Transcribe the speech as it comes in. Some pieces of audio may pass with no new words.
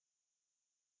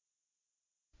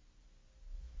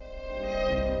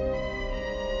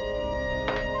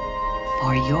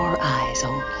For your eyes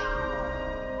only.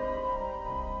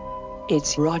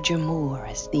 It's Roger Moore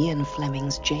as Ian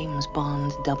Fleming's James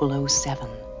Bond 007.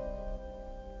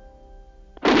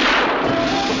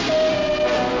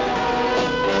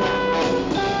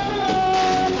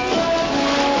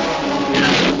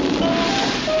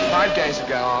 5 days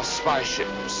ago, our spy ship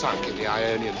was sunk in the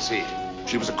Ionian Sea.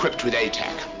 She was equipped with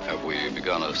ATAC. Have we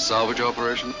begun a salvage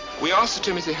operation? We asked Sir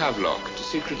Timothy Havelock to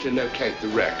secretly locate the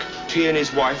wreck. He and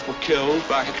his wife were killed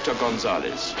by Hector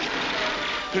Gonzalez.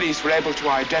 Police were able to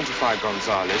identify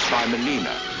Gonzalez by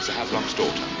Melina, Sir Havelock's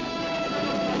daughter.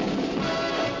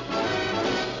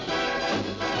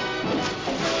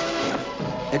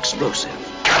 Explosive.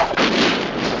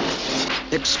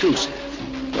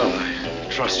 Exclusive. Well, I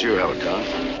trust you,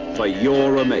 Halcon. For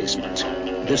your amazement,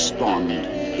 this Bond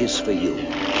is for you.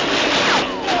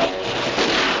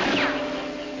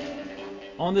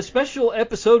 On this special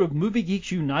episode of Movie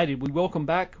Geeks United, we welcome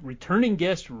back returning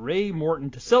guest Ray Morton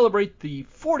to celebrate the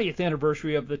 40th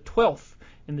anniversary of the 12th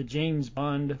in the James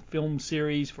Bond film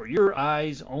series For Your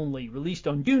Eyes Only, released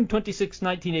on June 26,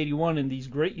 1981 in these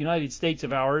great United States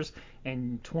of ours,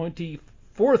 and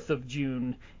 24th of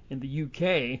June in the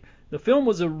UK. The film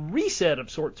was a reset of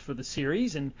sorts for the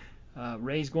series, and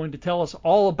Ray's going to tell us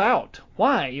all about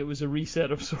why it was a reset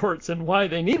of sorts and why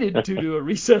they needed to do a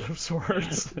reset of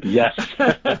sorts. Yes,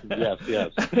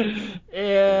 yes.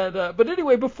 And but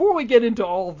anyway, before we get into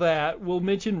all that, we'll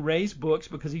mention Ray's books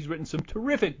because he's written some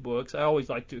terrific books. I always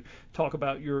like to talk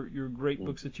about your great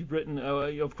books that you've written.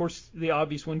 Of course, the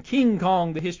obvious one, King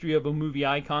Kong: The History of a Movie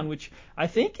Icon, which I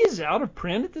think is out of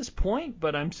print at this point,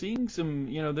 but I'm seeing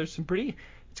some, there's some pretty...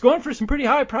 It's going for some pretty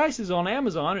high prices on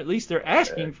Amazon. At least they're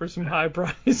asking for some high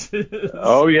prices.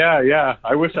 Oh yeah.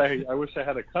 I wish I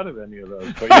had a cut of any of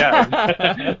those. But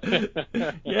yeah.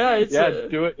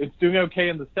 It's doing okay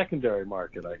in the secondary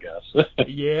market, I guess.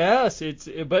 Yes,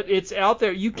 but it's out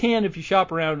there. You can, if you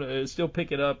shop around, still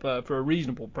pick it up for a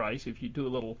reasonable price if you do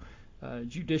a little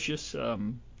judicious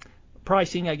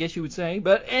pricing, I guess you would say.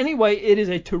 But anyway, it is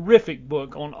a terrific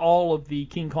book on all of the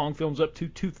King Kong films up to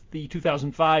the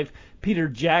 2005 Peter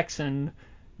Jackson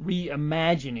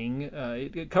reimagining.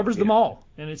 It covers them all,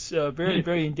 and it's very,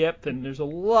 very in-depth, and there's a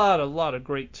lot of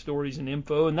great stories and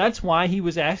info, and that's why he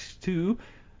was asked to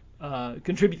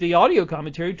contribute the audio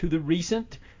commentary to the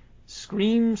recent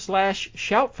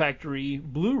Scream/Shout Factory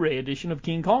Blu-ray edition of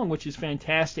King Kong, which is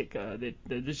fantastic.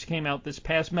 This came out this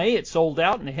past May. It sold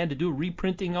out, and they had to do a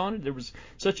reprinting on it. There was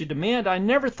such a demand. I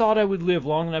never thought I would live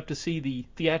long enough to see the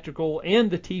theatrical and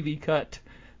the TV cut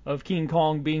of King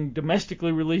Kong being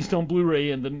domestically released on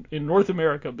Blu-ray in North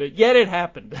America, but yet it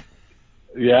happened.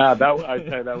 Yeah, I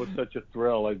tell you, that was such a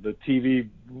thrill. Like the TV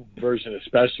version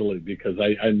especially, because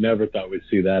I never thought we'd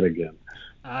see that again.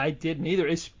 I didn't either,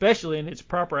 especially in its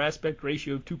proper aspect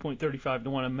ratio of 2.35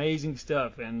 to 1. Amazing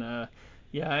stuff. And, I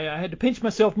had to pinch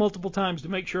myself multiple times to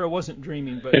make sure I wasn't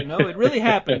dreaming. But, no, it really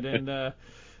happened. And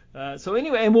so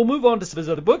anyway, and we'll move on to some of his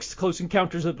other books, Close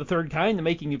Encounters of the Third Kind, the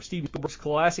making of Steven Spielberg's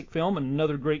classic film, and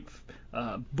another great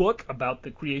book about the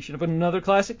creation of another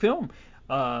classic film.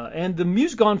 And the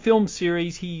Music-On Film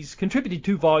series, he's contributed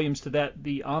 2 volumes to that,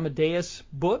 the Amadeus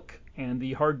book and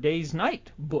the Hard Day's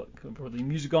Night book for the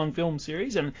Music-On Film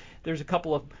series. And there's a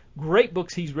couple of great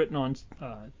books he's written on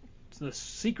the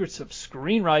secrets of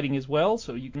screenwriting as well.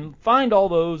 So you can find all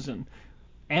those on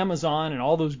Amazon and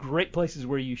all those great places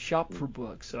where you shop for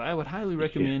books. So I would highly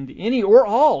recommend any or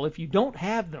all, if you don't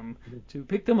have them, to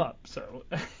pick them up. So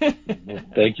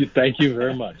Thank you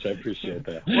very much. I appreciate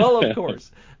that. Well, of course.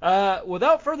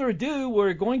 Without further ado,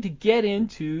 we're going to get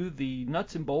into the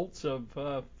nuts and bolts of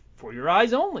For Your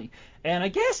Eyes Only. And I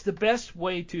guess the best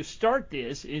way to start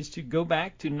this is to go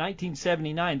back to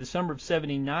 1979, the summer of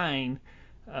 79.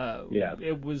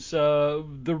 It was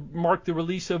marked the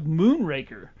release of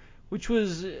Moonraker, which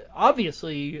was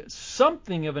obviously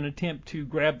something of an attempt to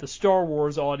grab the Star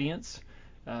Wars audience.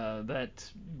 There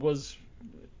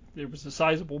was a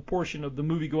sizable portion of the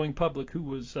movie-going public who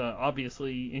was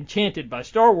obviously enchanted by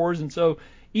Star Wars, and so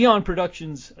Eon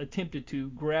Productions attempted to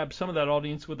grab some of that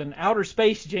audience with an outer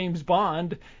space James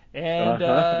Bond, and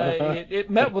it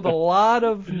met with a lot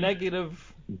of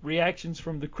negative reactions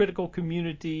from the critical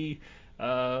community.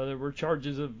 There were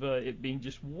charges of it being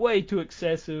just way too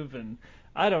excessive, and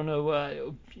I don't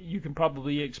know, you can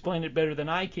probably explain it better than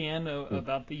I can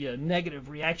about the negative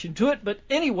reaction to it. But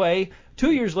anyway,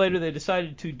 2 years later, they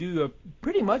decided to do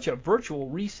pretty much a virtual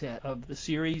reset of the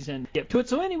series and get to it.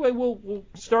 So anyway, we'll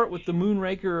start with the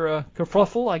Moonraker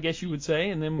kerfuffle, I guess you would say,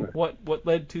 and then what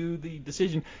led to the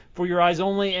decision For Your Eyes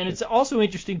Only. And it's also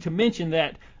interesting to mention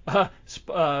that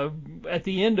At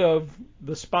the end of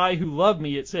The Spy Who Loved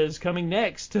Me, it says coming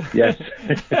next. Yes.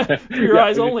 For Your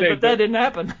Eyes Only, but that didn't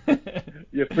happen.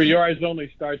 Yeah, For Your Eyes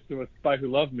Only starts with Spy Who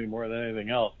Loved Me more than anything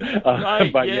else.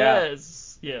 Right. But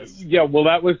yes. Yeah, well,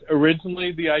 that was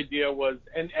originally the idea was,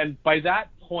 and by that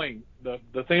point,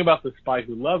 the thing about The Spy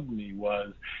Who Loved Me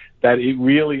was that it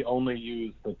really only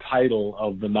used the title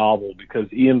of the novel because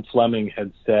Ian Fleming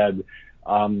had said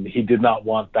he did not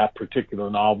want that particular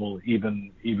novel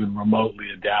even remotely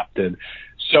adapted.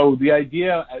 So the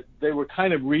idea, they were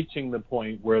kind of reaching the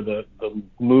point where the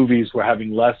movies were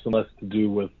having less and less to do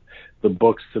with the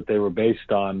books that they were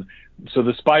based on. So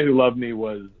The Spy Who Loved Me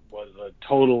was a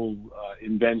total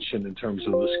invention in terms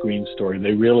of the screen story.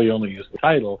 They really only used the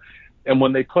title. And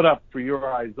when they put up For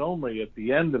Your Eyes Only at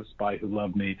the end of Spy Who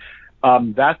Loved Me,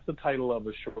 that's the title of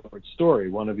a short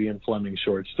story, one of Ian Fleming's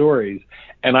short stories.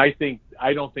 And I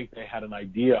don't think they had an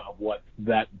idea of what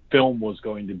that film was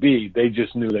going to be. They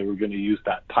just knew they were going to use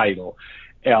that title.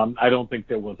 I don't think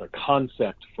there was a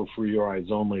concept for Your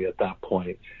Eyes Only at that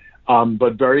point.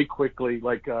 But very quickly,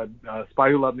 Spy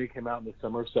Who Loved Me came out in the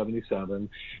summer of '77,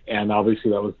 and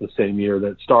obviously that was the same year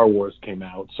that Star Wars came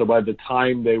out. So by the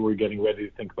time they were getting ready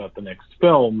to think about the next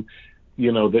film,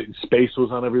 space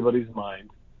was on everybody's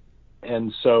mind.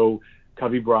 And so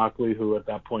Cubby Broccoli, who at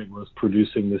that point was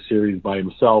producing the series by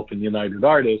himself, and United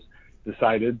Artists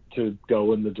decided to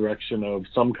go in the direction of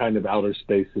some kind of outer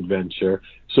space adventure.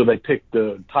 So they picked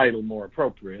the title more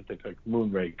appropriate. They picked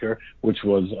Moonraker, which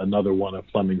was another one of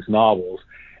Fleming's novels,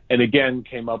 and again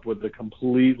came up with a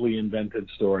completely invented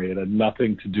story. It had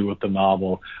nothing to do with the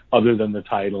novel other than the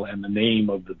title and the name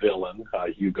of the villain,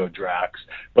 Hugo Drax.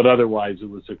 But otherwise, it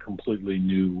was a completely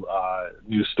new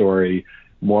story,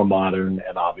 more modern,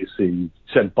 and obviously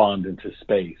sent Bond into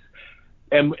space.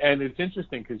 And it's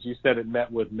interesting because you said it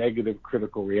met with negative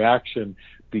critical reaction.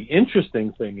 The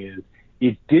interesting thing is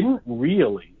it didn't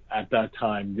really at that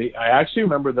time. I actually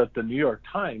remember that the New York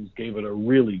Times gave it a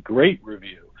really great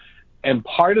review. And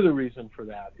part of the reason for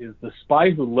that is The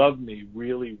Spy Who Loved Me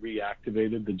really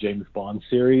reactivated the James Bond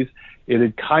series. It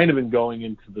had kind of been going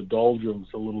into the doldrums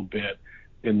a little bit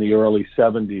in the early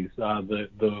 70s.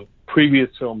 The previous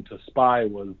film to Spy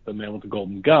was The Man with the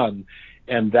Golden Gun,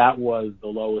 and that was the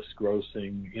lowest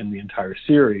grossing in the entire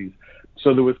series.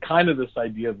 So there was kind of this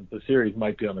idea that the series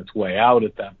might be on its way out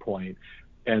at that point.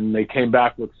 And they came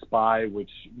back with Spy, which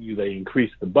they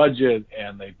increased the budget,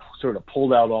 and they sort of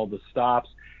pulled out all the stops.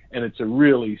 And it's a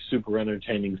really super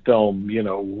entertaining film,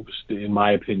 in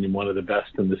my opinion, one of the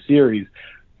best in the series.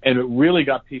 And it really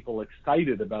got people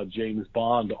excited about James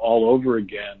Bond all over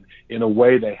again in a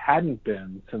way they hadn't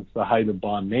been since the height of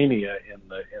Bond mania in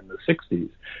the 60s.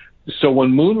 So when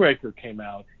Moonraker came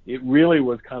out, it really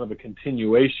was kind of a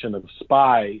continuation of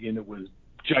Spy, and it was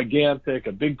gigantic,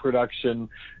 a big production,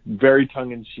 very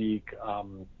tongue-in-cheek,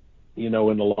 in a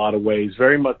lot of ways,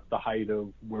 very much the height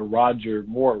of where Roger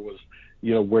Moore was,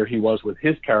 where he was with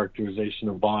his characterization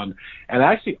of Bond. And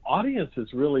actually,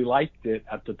 audiences really liked it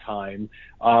at the time,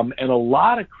 and a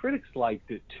lot of critics liked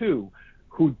it too.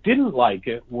 Who didn't like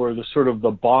it were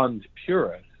the Bond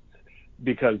purists,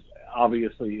 because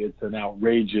obviously it's an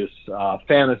outrageous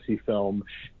fantasy film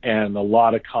and a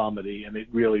lot of comedy, and it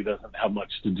really doesn't have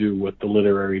much to do with the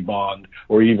literary Bond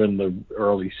or even the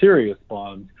early serious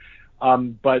Bond.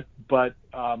 But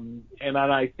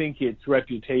I think its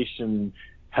reputation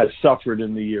has suffered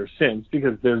in the years since,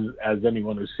 because there's, as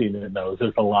anyone who's seen it knows,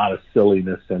 there's a lot of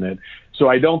silliness in it. So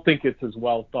I don't think it's as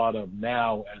well thought of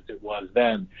now as it was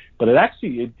then. But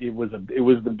it was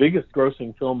the biggest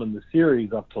grossing film in the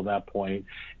series up till that point,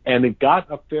 and it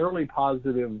got a fairly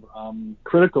positive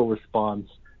critical response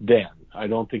then. I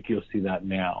don't think you'll see that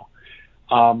now.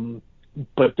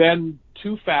 But then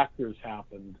two factors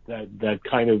happened that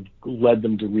kind of led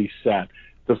them to reset.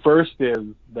 The first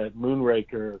is that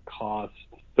Moonraker cost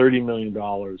 $30 million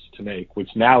to make, which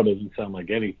now doesn't sound like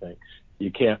anything.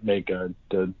 You can't make a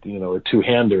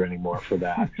two-hander anymore for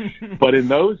that. But in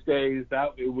those days,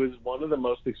 it was one of the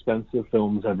most expensive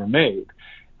films ever made.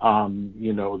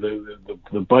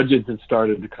 The budgets had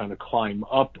started to kind of climb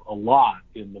up a lot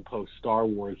in the post-Star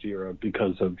Wars era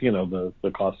because of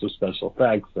the cost of special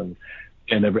effects, and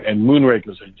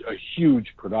Moonraker's a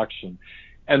huge production,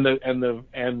 and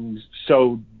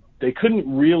so they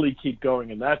couldn't really keep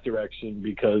going in that direction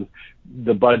because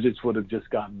the budgets would have just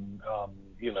gotten,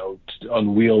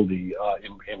 unwieldy,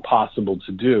 impossible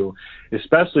to do,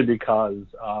 especially because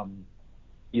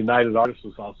United Artists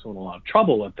was also in a lot of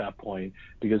trouble at that point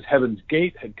because Heaven's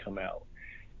Gate had come out,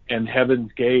 and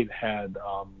Heaven's Gate had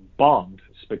bombed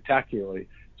spectacularly.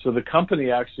 So the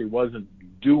company actually wasn't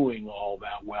doing all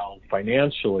that well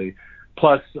financially.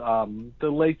 Plus, the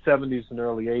late 70s and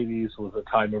early 80s was a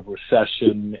time of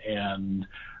recession, and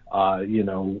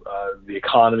the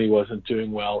economy wasn't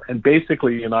doing well. And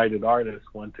basically, United Artists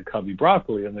went to Cubby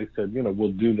Broccoli and they said,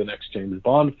 we'll do the next James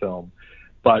Bond film,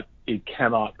 but it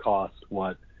cannot cost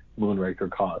what Moonraker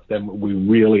cost, and we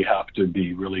really have to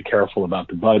be really careful about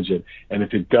the budget. And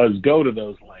if it does go to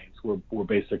those lengths, we're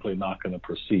basically not going to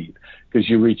proceed, because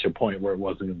you reach a point where it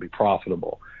wasn't going to be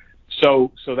profitable.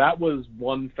 So that was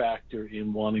one factor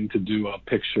in wanting to do a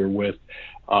picture with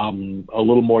a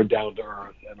little more down to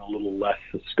earth and a little less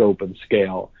scope and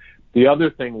scale. The other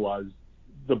thing was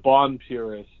the Bond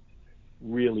purists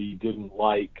really didn't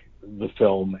like the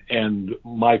film, and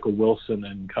Michael Wilson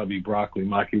and Cubby Broccoli.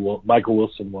 Michael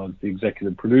Wilson was the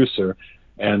executive producer,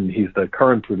 and he's the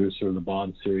current producer of the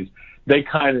Bond series. They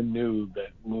kind of knew that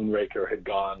Moonraker had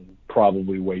gone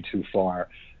probably way too far.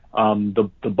 The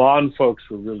Bond folks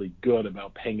were really good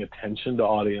about paying attention to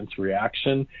audience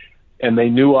reaction, and they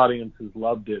knew audiences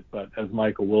loved it, but as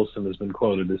Michael Wilson has been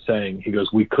quoted as saying, he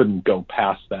goes, we couldn't go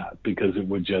past that because it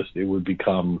would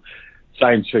become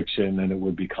science fiction and it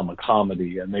would become a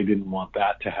comedy, and they didn't want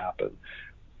that to happen.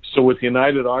 So with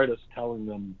United Artists telling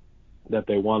them that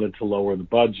they wanted to lower the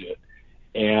budget,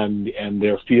 and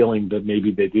their feeling that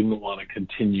maybe they didn't want to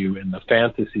continue in the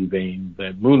fantasy vein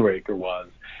that Moonraker was,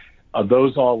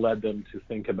 those all led them to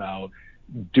think about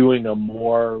doing a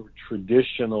more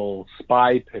traditional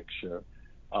spy picture,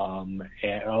 and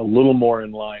a little more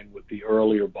in line with the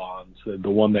earlier Bonds. The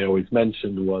one they always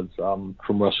mentioned was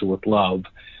From Russia with Love.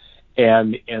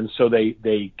 And so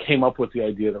they came up with the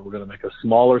idea that we're going to make a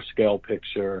smaller scale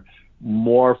picture,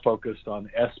 more focused on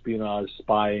espionage,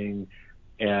 spying,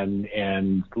 and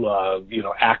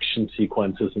action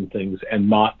sequences and things, and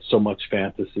not so much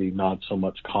fantasy, not so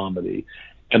much comedy.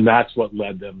 And that's what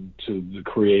led them to the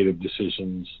creative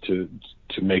decisions to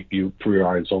make For Your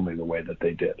Eyes Only the way that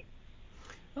they did.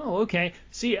 Oh, okay.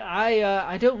 See,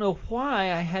 I don't know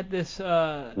why I had this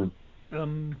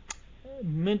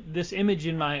this image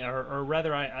in my, or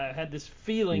rather I had this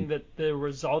feeling that there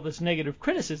was all this negative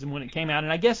criticism when it came out,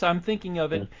 and I guess I'm thinking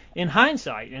of it in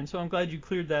hindsight, and so I'm glad you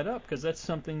cleared that up, because that's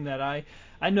something that I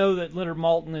know that Leonard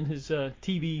Maltin in his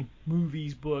TV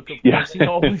movies book, of course, he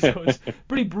always was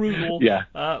pretty brutal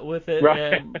with it,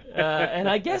 right. And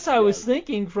I guess I was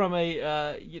thinking from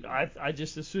I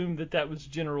just assumed that was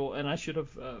general, and I should have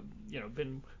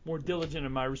been more diligent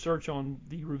in my research on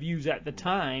the reviews at the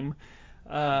time.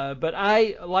 But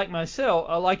I, like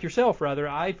yourself,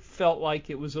 I felt like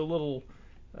it was a little,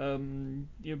 that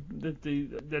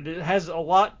it has a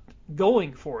lot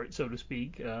going for it, so to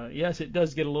speak. Yes, it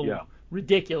does get a little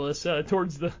ridiculous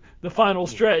towards the final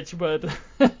stretch, but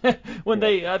when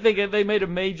I think they made a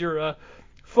major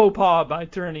faux pas by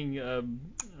turning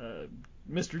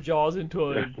Mr. Jaws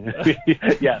into a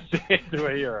into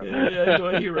a hero. Into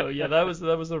a hero. Yeah, that was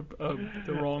the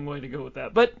wrong way to go with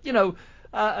that. But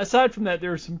aside from that,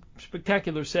 there are some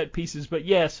spectacular set pieces. But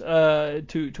yes,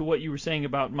 to what you were saying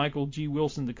about Michael G.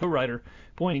 Wilson, the co-writer,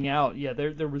 pointing out,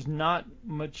 there was not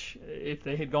much. If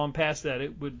they had gone past that,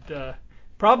 it would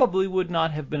probably would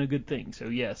not have been a good thing. So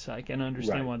yes, I can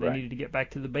understand why they needed to get back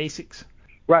to the basics.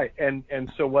 Right,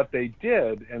 and so what they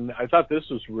did, and I thought this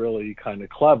was really kind of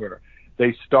clever.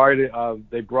 They started.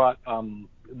 They brought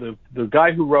the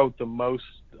guy who wrote the most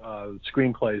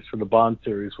screenplays for the Bond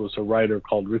series was a writer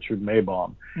called Richard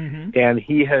Maibaum, and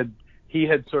he had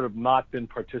sort of not been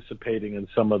participating in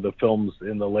some of the films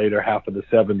in the later half of the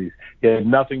 70s. He had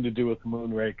nothing to do with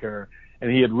Moonraker,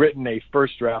 and he had written a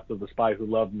first draft of The Spy Who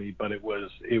Loved Me, but it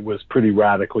was pretty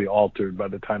radically altered by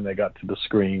the time they got to the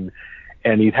screen,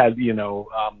 and he'd had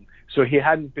so he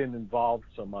hadn't been involved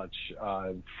so much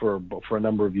for a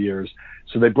number of years.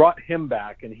 So they brought him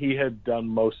back, and he had done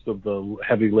most of the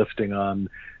heavy lifting on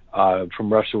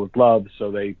From Russia with Love.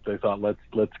 So they thought,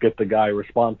 let's get the guy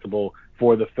responsible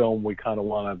for the film we kind of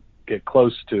want to get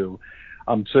close to.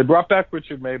 So they brought back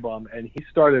Richard Maibaum, and he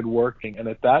started working. And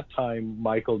at that time,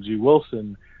 Michael G.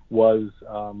 Wilson was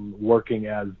working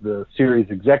as the series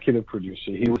executive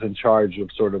producer. He was in charge of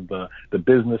sort of the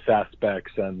business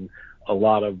aspects and a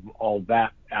lot of all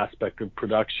that aspect of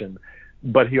production,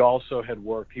 but he also had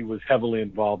worked. He was heavily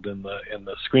involved in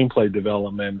the screenplay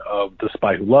development of The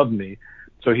Spy Who Loved Me.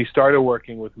 So he started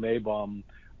working with Maibaum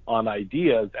on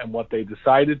ideas, and what they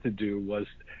decided to do was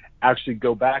actually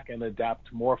go back and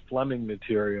adapt more Fleming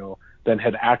material than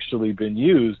had actually been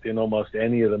used in almost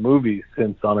any of the movies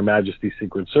since On Her Majesty's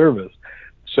Secret Service.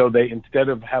 So they, instead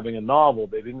of having a novel,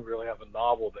 they didn't really have a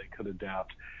novel they could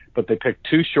adapt. But they picked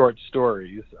two short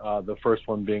stories, the first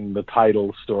one being the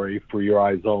title story, For Your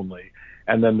Eyes Only,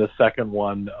 and then the second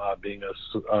one being a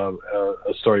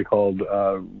story called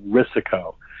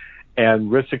Risico.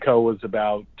 And Risico was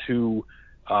about two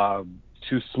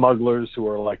smugglers who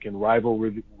are like in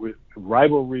rivalry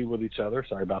with each other.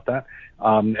 Sorry about that.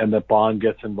 And that Bond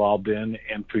gets involved in.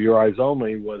 And For Your Eyes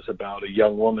Only was about a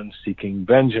young woman seeking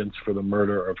vengeance for the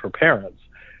murder of her parents.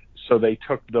 So they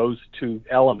took those two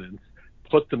elements,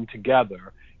 put them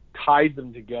together, tied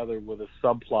them together with a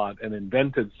subplot, an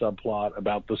invented subplot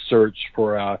about the search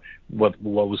for what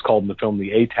was called in the film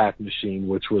the ATAC machine,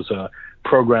 which was a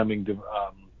programming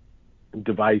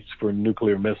device for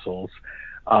nuclear missiles.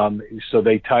 So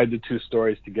they tied the two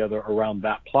stories together around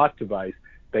that plot device.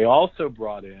 They also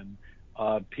brought in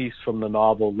a piece from the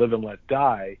novel Live and Let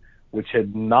Die, which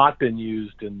had not been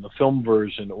used in the film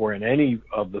version or in any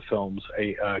of the films,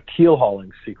 a keel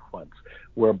hauling sequence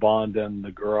where Bond and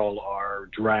the girl are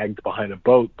dragged behind a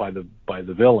boat by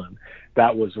the villain.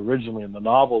 That was originally in the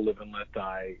novel Live and Let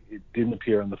Die. It didn't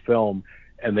appear in the film,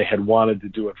 and they had wanted to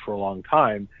do it for a long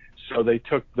time. So they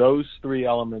took those three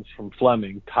elements from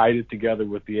Fleming, tied it together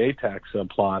with the ATAC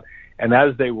subplot, and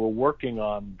as they were working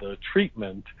on the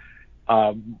treatment,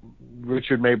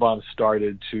 Richard Maibaum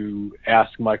started to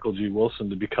ask Michael G. Wilson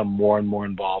to become more and more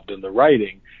involved in the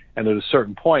writing, and at a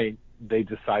certain point, they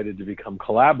decided to become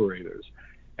collaborators.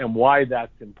 And why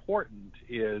that's important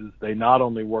is they not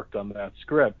only worked on that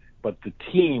script, but the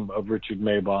team of Richard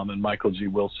Maibaum and Michael G.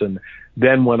 Wilson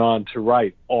then went on to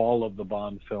write all of the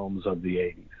Bond films of the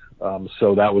 80s.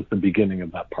 So that was the beginning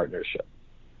of that partnership.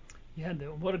 Yeah,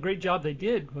 what a great job they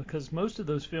did, because most of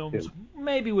those films,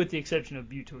 maybe with the exception of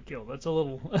View to a Kill, that's a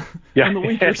little on the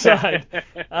weaker side.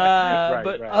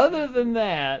 But other than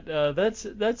that,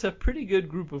 that's a pretty good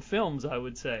group of films, I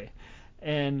would say.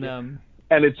 And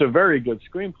it's a very good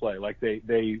screenplay. Like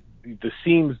the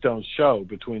seams don't show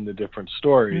between the different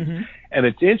stories, mm-hmm. and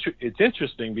it's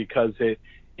interesting because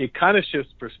it kind of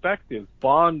shifts perspective.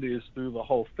 Bond is through the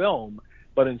whole film,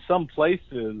 but in some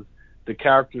places, the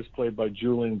characters played by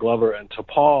Julian Glover and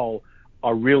T'Pol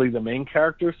are really the main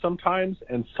characters sometimes,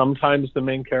 and sometimes the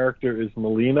main character is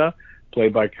Melina,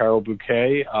 played by Carol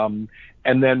Bouquet, and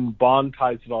then Bond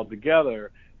ties it all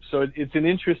together. So it's an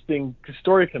interesting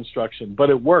story construction, but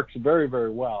it works very,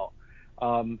 very well.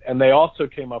 And they also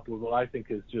came up with what I think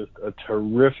is just a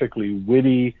terrifically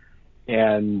witty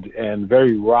and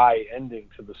very wry ending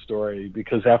to the story,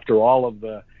 because after all of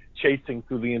the chasing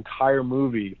through the entire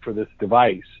movie for this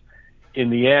device, in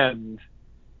the end,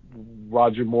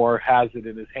 Roger Moore has it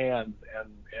in his hands,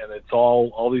 and it's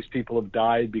all these people have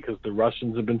died because the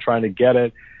Russians have been trying to get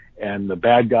it, and the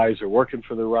bad guys are working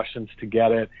for the Russians to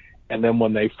get it. And then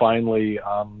when they finally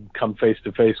come face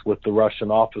to face with the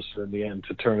Russian officer in the end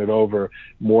to turn it over,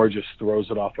 Moore just throws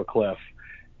it off a cliff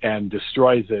and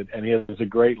destroys it. And he has a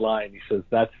great line. He says,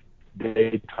 "That's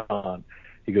Dayton."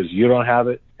 He goes, "You don't have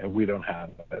it, and we don't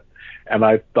have it." And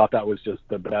I thought that was just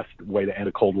the best way to end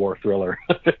a Cold War thriller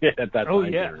at that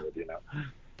time period. You know,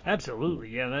 absolutely,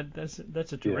 yeah. That's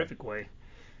a terrific way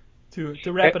to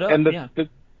wrap it up. And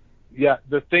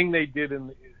the thing they did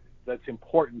that's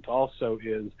important also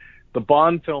is the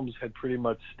Bond films had pretty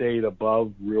much stayed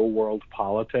above real world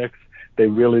politics. They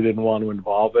really didn't want to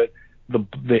involve it.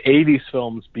 The 80s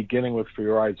films, beginning with For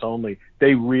Your Eyes Only,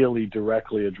 they really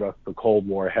directly addressed the Cold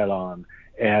War head on.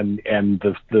 And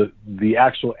the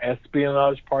actual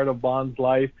espionage part of Bond's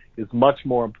life is much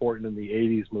more important in the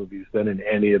 80s movies than in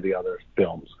any of the other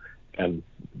films. And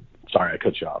sorry, I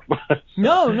cut you off.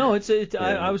 No,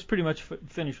 I was pretty much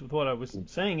finished with what I was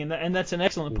saying, and that's an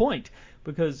excellent point,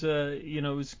 because it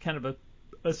was kind of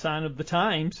a sign of the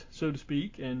times, so to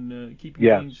speak, and keeping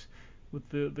things with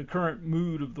the current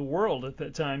mood of the world at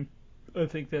that time. I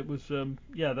think that was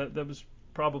that was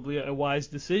probably a wise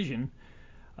decision.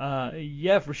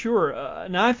 For sure.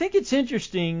 Now, I think it's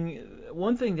interesting.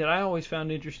 One thing that I always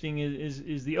found interesting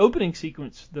is the opening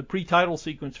sequence. The pre-title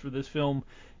sequence for this film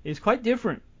is quite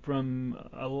different from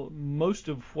most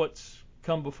of what's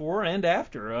come before and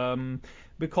after,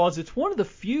 because it's one of the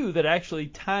few that actually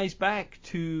ties back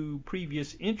to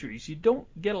previous entries. You don't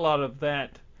get a lot of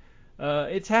that.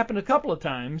 It's happened a couple of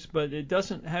times, but it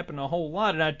doesn't happen a whole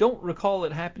lot, and I don't recall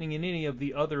it happening in any of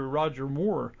the other Roger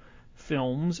Moore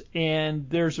films, and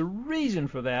there's a reason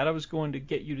for that. I was going to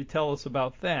get you to tell us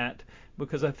about that,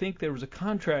 because I think there was a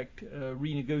contract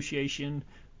renegotiation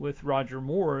with Roger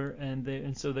Moore,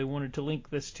 and so they wanted to link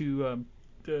this to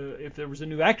if there was a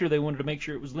new actor, they wanted to make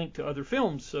sure it was linked to other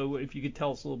films. So if you could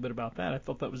tell us a little bit about that, I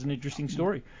thought that was an interesting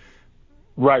story.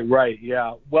 Right,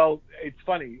 yeah. Well, it's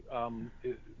funny.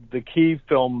 The key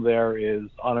film there is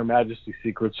On Her Majesty's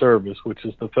Secret Service, which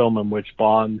is the film in which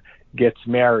Bond gets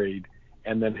married,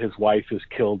 and then his wife is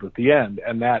killed at the end.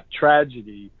 And that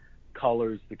tragedy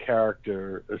colors the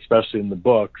character, especially in the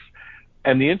books.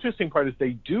 And the interesting part is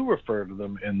they do refer to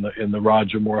them in the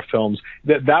Roger Moore films.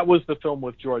 That was the film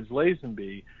with George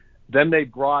Lazenby. Then they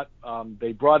brought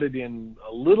it in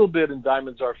a little bit in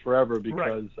Diamonds Are Forever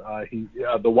because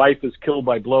the wife is killed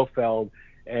by Blofeld,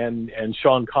 and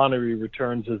Sean Connery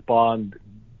returns as Bond,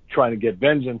 trying to get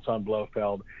vengeance on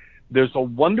Blofeld. There's a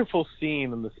wonderful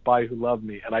scene in The Spy Who Loved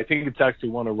Me, and I think it's actually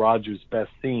one of Roger's best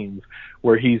scenes,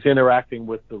 where he's interacting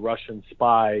with the Russian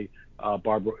spy,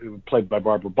 played by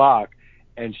Barbara Bach,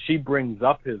 and she brings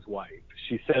up his wife.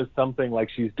 She says something like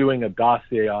she's doing a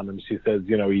dossier on him. She says,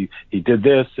 he did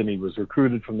this, and he was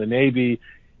recruited from the Navy.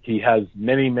 He has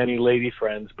many, many lady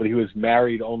friends, but he was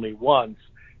married only once.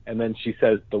 And then she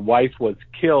says the wife was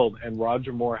killed, and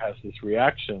Roger Moore has this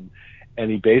reaction, and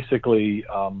he basically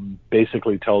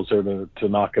tells her to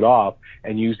knock it off.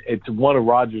 And it's one of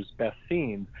Roger's best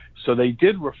scenes. So they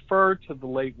did refer to the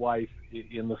late wife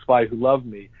in The Spy Who Loved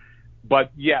Me.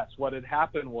 But yes, what had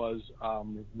happened was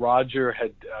Roger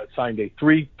had signed a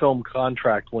 3-film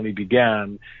contract when he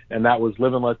began, and that was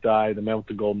Live and Let Die, The Man with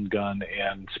the Golden Gun,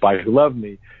 and Spy Who Loved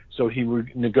Me. So he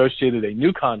negotiated a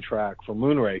new contract for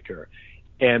Moonraker,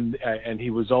 and he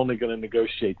was only going to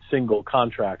negotiate single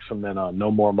contracts from then on,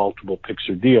 no more multiple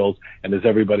picture deals. And as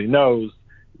everybody knows,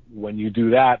 when you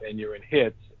do that and you're in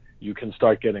hits, you can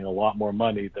start getting a lot more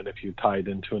money than if you tied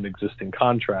into an existing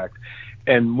contract.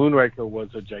 And Moonraker was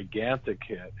a gigantic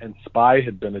hit, and Spy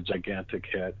had been a gigantic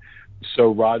hit.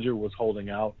 So Roger was holding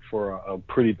out for a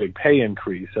pretty big pay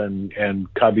increase,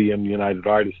 and Cubby and United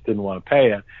Artists didn't want to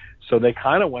pay it. So they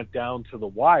kind of went down to the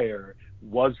wire.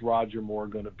 Was Roger Moore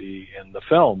going to be in the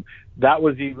film? That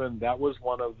was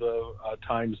one of the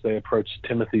times they approached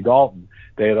Timothy Dalton.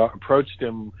 They had approached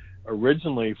him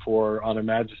originally for On Her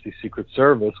Majesty's Secret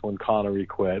Service when Connery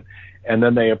quit, and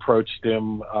then they approached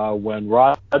him when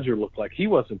Roger looked like he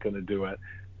wasn't going to do it.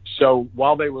 So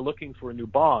while they were looking for a new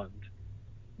Bond,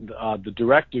 the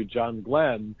director, John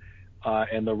Glenn,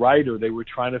 and the writer, they were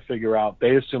trying to figure out,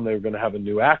 they assumed they were going to have a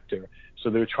new actor, so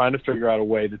they were trying to figure out a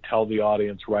way to tell the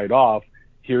audience right off,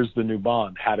 here's the new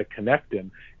Bond, how to connect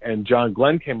him. And John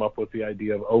Glenn came up with the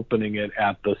idea of opening it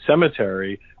at the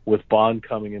cemetery with Bond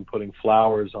coming and putting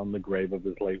flowers on the grave of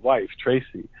his late wife,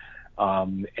 Tracy.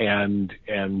 And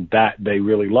that they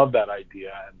really loved that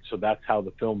idea. And so that's how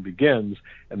the film begins.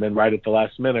 And then right at the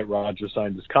last minute, Roger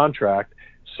signed his contract.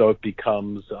 So it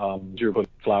becomes, put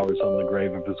flowers on the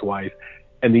grave of his wife.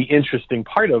 And the interesting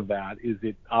part of that is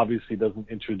it obviously doesn't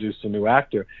introduce a new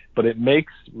actor, but it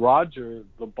makes Roger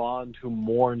the Bond who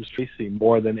mourns Tracy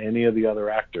more than any of the other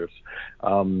actors,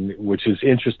 which is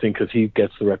interesting because he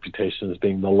gets the reputation as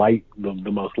being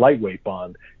the most lightweight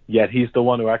Bond, yet he's the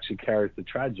one who actually carries the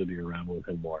tragedy around with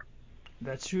him more.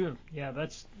 That's true. Yeah,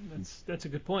 that's a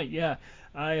good point. Yeah,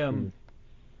 I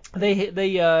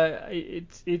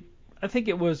think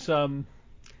it was.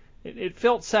 It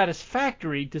felt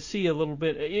satisfactory to see a little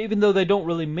bit, even though they don't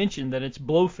really mention that it's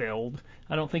Blofeld.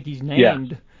 I don't think he's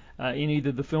named in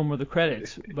either the film or the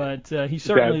credits, but he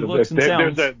certainly looks and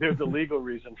sounds. There's a legal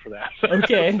reason for that.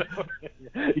 Okay.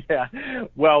 Yeah.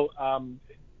 Well,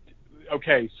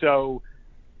 okay. So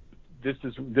this.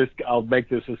 I'll make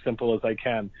this as simple as I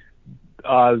can.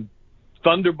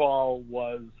 Thunderball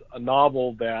was a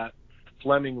novel that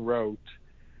Fleming wrote,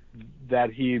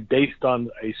 that he based on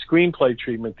a screenplay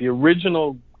treatment. The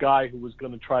original guy who was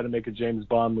going to try to make a James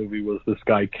Bond movie was this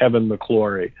guy, Kevin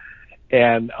McClory.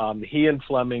 And he and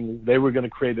Fleming, they were going to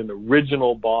create an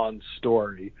original Bond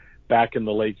story back in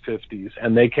the late 50s.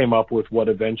 And they came up with what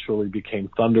eventually became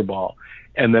Thunderball.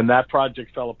 And then that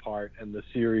project fell apart, and the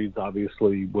series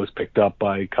obviously was picked up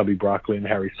by Cubby Broccoli and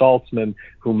Harry Saltzman,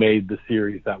 who made the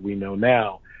series that we know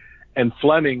now. And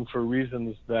Fleming, for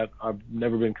reasons that have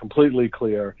never been completely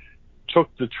clear, took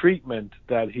the treatment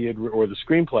that he had, or the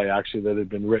screenplay actually that had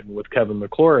been written with Kevin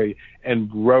McClory, and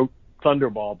wrote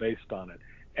Thunderball based on it.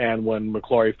 And when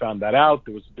McClory found that out,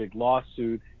 there was a big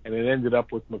lawsuit, and it ended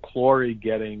up with McClory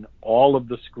getting all of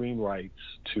the screen rights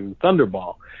to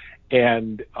Thunderball.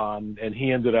 And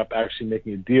he ended up actually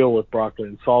making a deal with Broccoli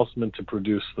and Saltzman to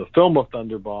produce the film of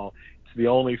Thunderball. It's the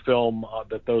only film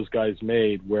that those guys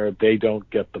made where they don't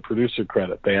get the producer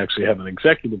credit. They actually have an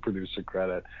executive producer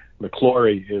credit.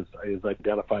 McClory is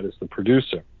identified as the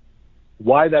producer.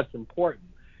 Why that's important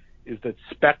is that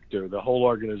Spectre, the whole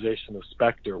organization of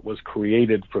Spectre, was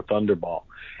created for Thunderball,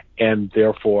 and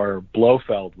therefore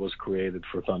Blofeld was created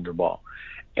for Thunderball.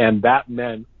 And that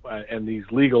meant, and these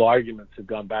legal arguments had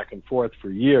gone back and forth for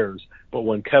years, but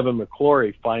when Kevin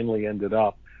McClory finally ended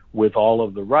up with all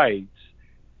of the rights,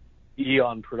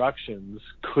 Eon Productions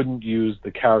couldn't use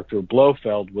the character of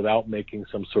Blofeld without making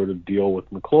some sort of deal with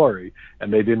McClory,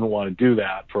 and they didn't want to do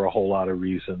that for a whole lot of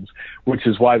reasons, which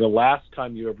is why the last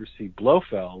time you ever see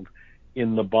Blofeld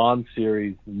in the Bond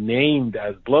series named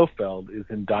as Blofeld is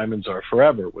in Diamonds Are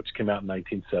Forever, which came out in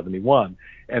 1971.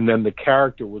 And then the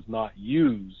character was not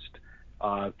used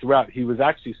throughout. He was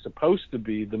actually supposed to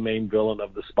be the main villain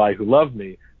of The Spy Who Loved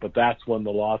Me, but that's when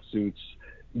the lawsuits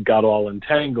got all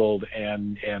entangled,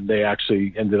 and they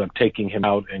actually ended up taking him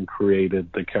out and created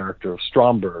the character of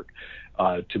Stromberg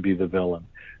to be the villain.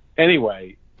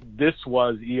 Anyway, this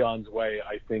was Eon's way,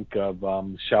 I think, of,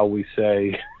 shall we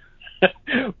say,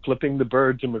 flipping the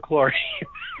bird to McClory.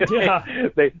 Yeah.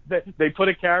 They put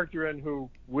a character in who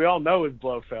we all know is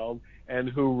Blofeld and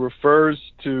who refers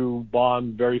to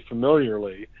Bond very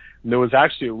familiarly. And there was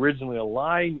actually originally a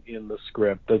line in the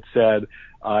script that said,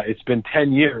 it's been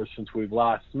 10 years since we've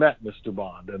last met Mr.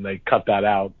 Bond, and they cut that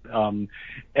out. And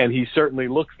he certainly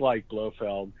looks like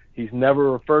Blofeld. He's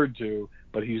never referred to,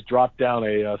 but he's dropped down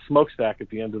a smokestack at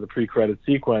the end of the pre-credit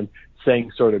sequence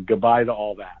saying sort of goodbye to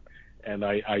all that. And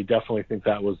I definitely think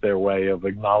that was their way of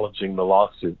acknowledging the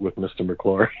lawsuit with Mr.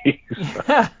 McClory.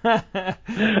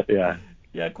 Yeah.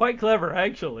 Yeah, quite clever,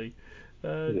 actually,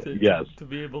 yes. to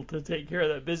be able to take care of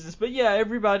that business. But, yeah,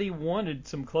 everybody wanted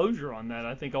some closure on that.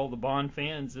 I think all the Bond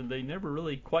fans, and they never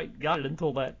really quite got it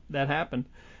until that happened.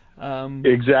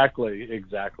 Exactly,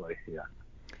 yeah.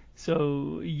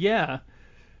 So, yeah.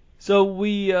 So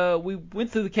we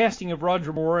went through the casting of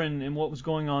Roger Moore and what was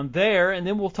going on there, and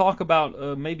then we'll talk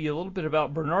about maybe a little bit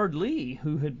about Bernard Lee,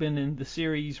 who had been in the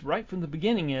series right from the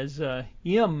beginning as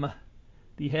M,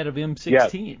 the head of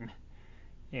M16.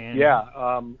 And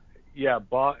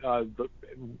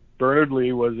Bernard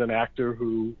Lee was an actor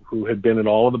who had been in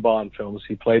all of the Bond films.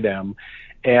 He played M,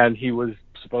 and he was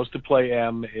supposed to play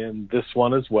M in this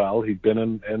one as well. He'd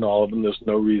been in all of them. There's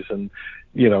no reason,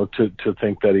 to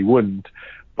think that he wouldn't.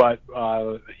 But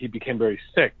he became very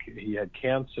sick. He had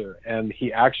cancer, and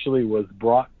he actually was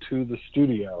brought to the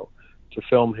studio to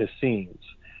film his scenes,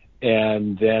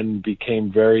 and then became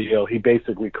very ill. He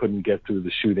basically couldn't get through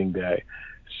the shooting day.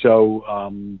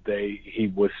 So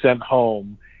he was sent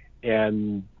home,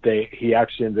 and he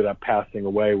actually ended up passing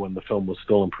away when the film was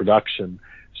still in production.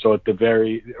 So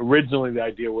originally the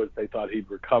idea was they thought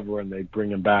he'd recover and they'd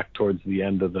bring him back towards the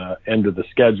end of the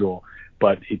schedule,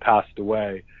 but he passed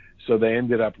away. So they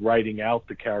ended up writing out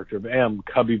the character of M.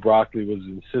 Cubby Broccoli was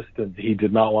insistent he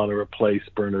did not want to replace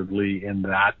Bernard Lee in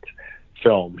that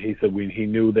film. He said he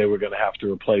knew they were going to have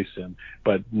to replace him,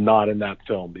 but not in that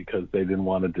film because they didn't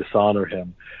want to dishonor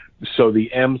him. So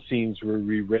the M scenes were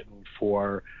rewritten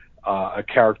for a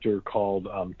character called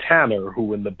Tanner,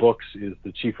 who in the books is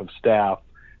the chief of staff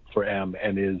for M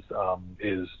and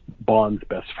is Bond's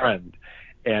best friend.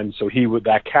 And so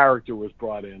that character was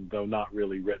brought in, though not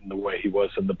really written the way he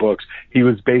was in the books. He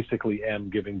was basically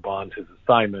M giving Bond his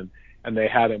assignment, and they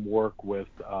had him work with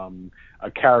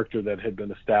a character that had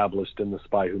been established in The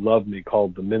Spy Who Loved Me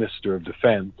called the Minister of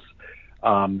Defense,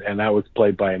 and that was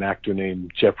played by an actor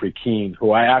named Jeffrey Keane,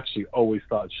 who I actually always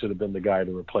thought should have been the guy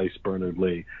to replace Bernard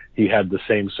Lee. He had the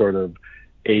same sort of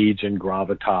age and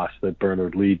gravitas that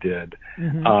Bernard Lee did.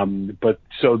 Mm-hmm. But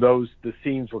so the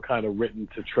scenes were kind of written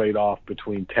to trade off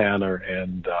between Tanner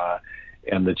and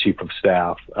the chief of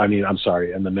staff. And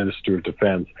the Minister of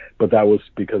Defense. But that was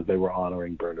because they were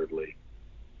honoring Bernard Lee.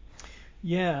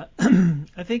 Yeah,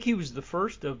 I think he was the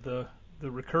first of the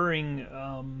recurring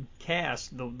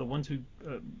cast, the ones who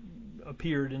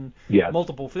appeared in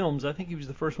multiple films. I think he was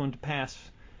the first one to pass.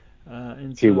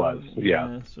 And so, he was,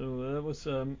 yeah. So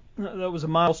that was a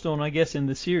milestone, I guess, in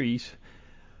the series.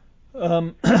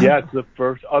 It's the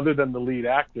first, other than the lead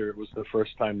actor, it was the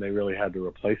first time they really had to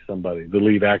replace somebody. The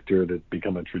lead actor had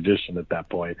become a tradition at that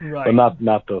point, right. But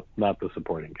not the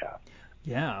supporting cast.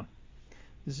 Yeah,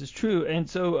 this is true. And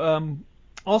so,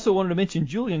 also wanted to mention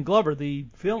Julian Glover, the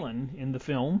villain in the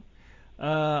film,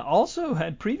 also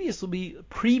had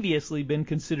previously been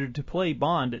considered to play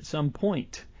Bond at some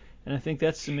point. And I think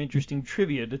that's some interesting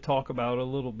trivia to talk about a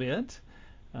little bit.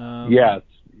 Yes,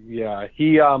 yeah.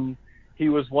 He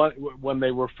was when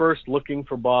they were first looking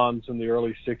for Bonds in the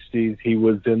early '60s. He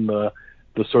was in the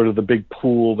sort of the big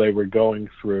pool they were going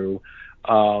through,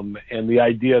 and the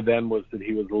idea then was that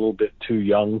he was a little bit too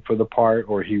young for the part,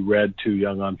 or he read too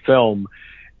young on film.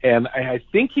 And I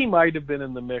think he might have been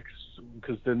in the mix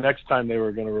because the next time they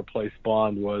were going to replace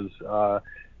Bond was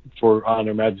for On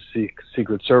Her Majesty's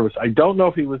Secret Service. I don't know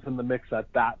if he was in the mix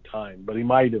at that time, but he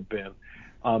might have been.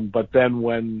 But then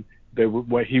when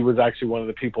he was actually one of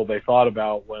the people they thought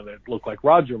about when it looked like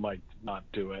Roger might not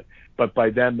do it. But by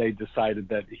then they decided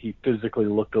that he physically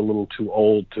looked a little too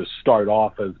old to start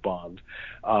off as Bond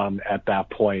at that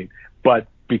point. But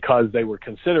because they were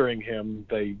considering him,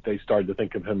 they started to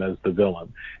think of him as the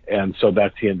villain, and so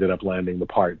he ended up landing the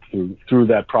part through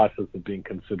that process of being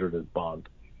considered as Bond.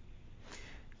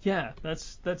 Yeah,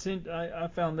 that's I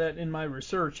found that in my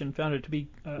research and found it to be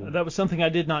that was something I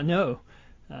did not know.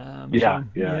 Yeah.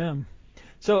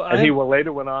 So and he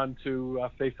later went on to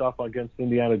face off against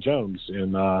Indiana Jones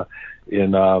in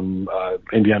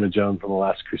Indiana Jones and the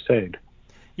Last Crusade.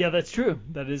 Yeah, that's true.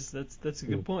 That's a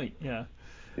good point. Yeah.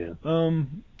 Yeah.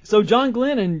 So John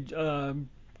Glenn and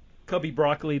Cubby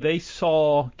Broccoli, they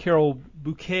saw Carol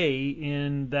Bouquet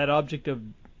in that object of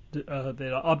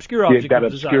the obscure object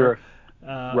of desire.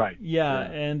 Right. Yeah,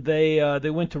 and they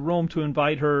went to Rome to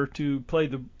invite her to play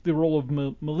the role of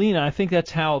Melina. I think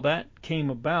that's how that came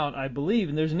about, I believe.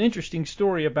 And there's an interesting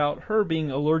story about her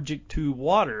being allergic to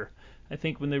water. I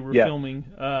think when they were filming,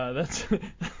 that's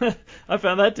I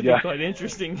found that to be quite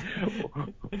interesting.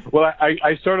 Well,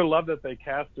 I sort of love that they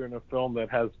cast her in a film that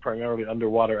has primarily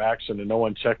underwater action, and no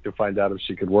one checked to find out if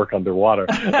she could work underwater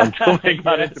until they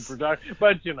got into production.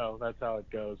 But that's how it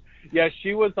goes. Yeah,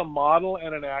 she was a model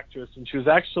and an actress, and she was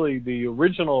actually the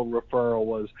original referral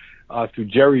was through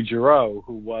Jerry Giroux,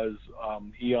 who was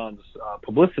Eon's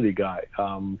publicity guy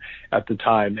at the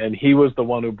time, and he was the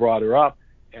one who brought her up.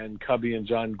 And Cubby and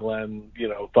John Glenn,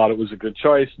 thought it was a good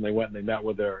choice, and they went and they met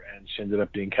with her, and she ended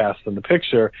up being cast in the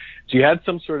picture. She had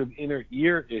some sort of inner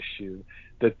ear issue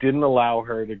that didn't allow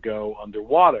her to go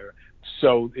underwater.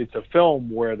 So it's a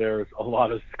film where there's a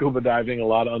lot of scuba diving, a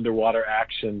lot of underwater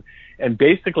action, and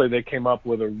basically they came up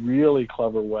with a really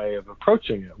clever way of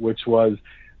approaching it, which was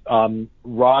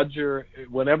Roger,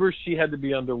 whenever she had to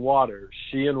be underwater,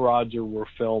 she and Roger were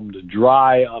filmed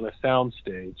dry on a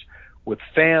soundstage with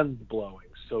fans blowing.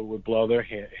 So it would blow their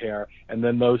hair, and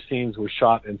then those scenes were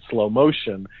shot in slow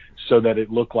motion so that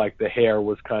it looked like the hair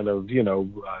was kind of,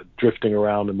 drifting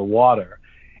around in the water.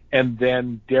 And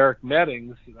then Derek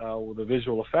Mettings, the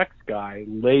visual effects guy,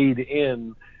 laid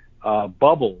in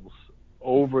bubbles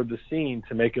over the scene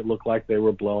to make it look like they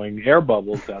were blowing air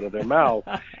bubbles out of their mouth.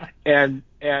 And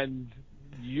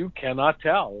you cannot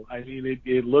tell. I mean,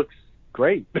 it looks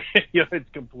great. It's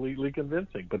completely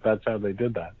convincing, but that's how they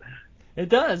did that. It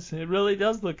does. It really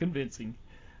does look convincing.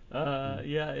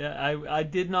 I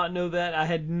did not know that. I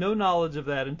had no knowledge of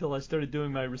that until I started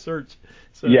doing my research.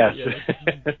 So, yes.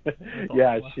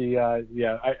 She. As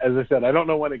I said, I don't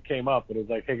know when it came up, but it was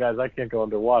like, hey guys, I can't go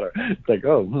underwater. It's like,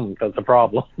 that's a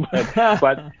problem.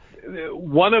 But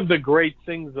one of the great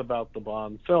things about the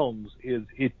Bond films is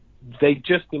they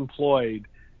just employed.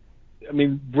 I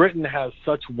mean, Britain has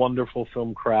such wonderful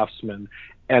film craftsmen,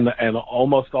 and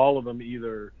almost all of them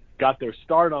either got their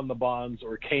start on the Bonds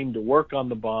or came to work on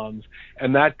the Bonds,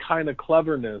 and that kind of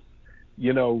cleverness,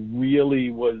 really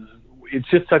was. It's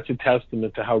just such a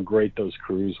testament to how great those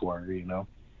crews were,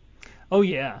 Oh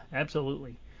yeah,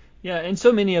 absolutely. Yeah, and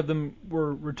so many of them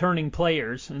were returning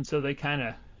players, and so they kind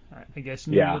of, I guess,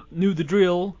 knew the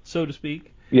drill, so to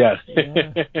speak. Yes.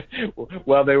 Yeah.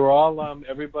 Well, they were all.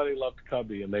 Everybody loved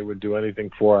Cubby, and they would do anything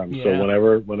for him. Yeah.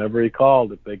 So whenever he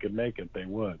called, if they could make it, they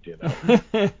would.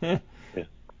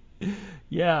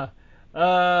 Yeah.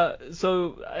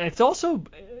 So it's also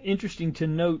interesting to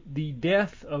note the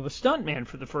death of a stuntman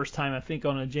for the first time, I think,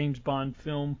 on a James Bond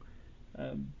film.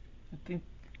 I think,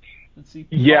 let's see,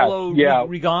 Paulo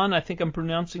Regan. I think I'm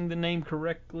pronouncing the name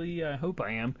correctly. I hope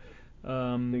I am.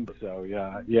 I think so,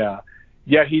 yeah.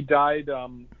 Yeah, he died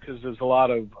because there's a lot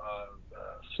of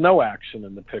snow action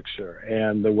in the picture,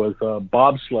 and there was a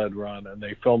bobsled run, and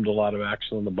they filmed a lot of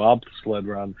action on the bobsled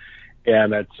run.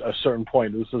 And at a certain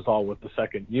point, this is all with the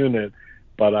second unit,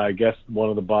 but I guess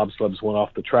one of the bobsleds went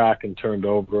off the track and turned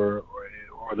over,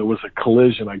 or there was a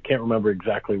collision. I can't remember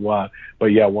exactly what, but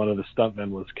yeah, one of the stuntmen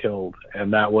was killed,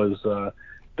 and that was the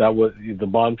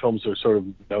Bond films are sort of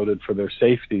noted for their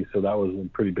safety, so that was a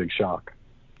pretty big shock.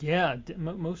 Yeah,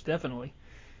 most definitely.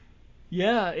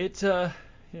 Yeah, it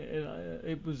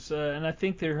was, and I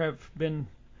think there have been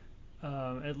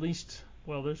at least.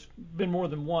 Well, there's been more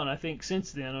than one, I think,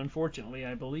 since then, unfortunately,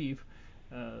 I believe.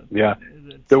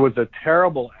 There was a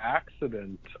terrible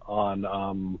accident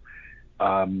on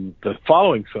the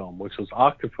following film, which was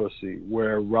Octopussy,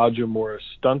 where Roger Moore's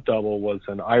stunt double was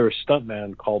an Irish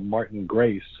stuntman called Martin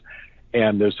Grace.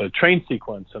 And there's a train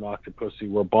sequence in Octopussy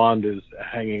where Bond is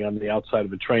hanging on the outside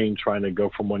of a train trying to go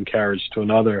from one carriage to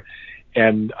another.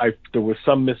 And there was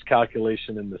some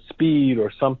miscalculation in the speed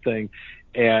or something,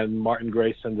 and Martin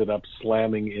Grace ended up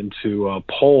slamming into a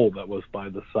pole that was by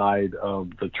the side of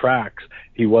the tracks.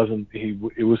 It was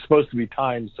supposed to be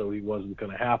timed, so he wasn't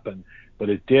going to happen, but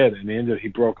it did, and he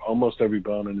broke almost every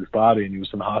bone in his body, and he was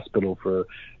in the hospital for,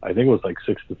 I think it was like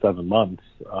 6 to 7 months,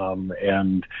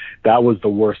 and that was the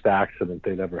worst accident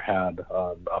they'd ever had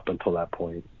up until that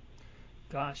point.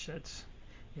 Gosh,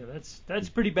 that's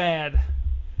pretty bad.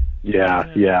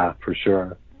 Yeah, for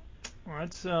sure. Well,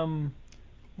 that's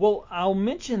well, I'll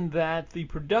mention that the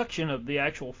production of the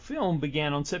actual film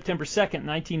began on September 2nd,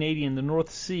 1980 in the North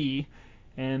Sea,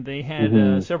 and they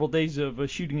had several days of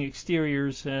shooting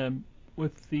exteriors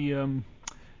with the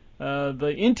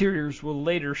interiors were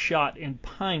later shot in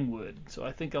Pinewood. So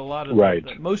I think a lot of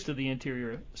most of the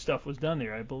interior stuff was done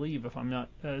there, I believe, if I'm not,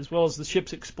 as well as the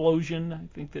ship's explosion, I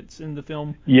think that's in the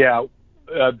film. Yeah.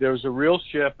 There was a real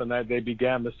ship, and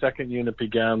the second unit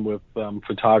began with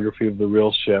photography of the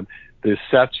real ship. The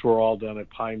sets were all done at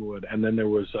Pinewood, and then there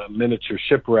was a miniature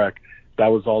shipwreck that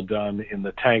was all done in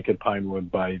the tank at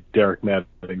Pinewood by Derek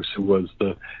Meddings, who was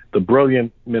the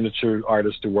brilliant miniature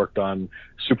artist who worked on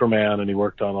Superman, and he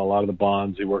worked on a lot of the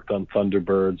Bonds. He worked on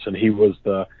Thunderbirds, and he was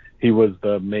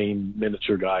the main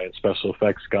miniature guy and special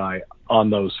effects guy on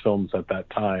those films at that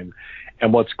time.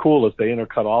 And what's cool is they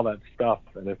intercut all that stuff,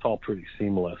 and it's all pretty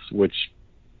seamless, which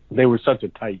they were such a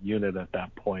tight unit at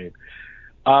that point.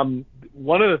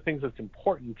 One of the things that's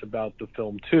important about the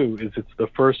film, too, is it's the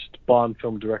first Bond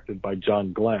film directed by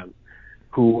John Glenn,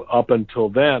 who up until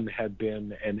then had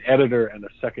been an editor and a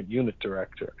second unit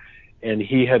director. And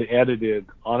he had edited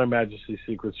On Her Majesty's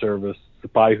Secret Service, The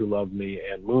Spy Who Loved Me,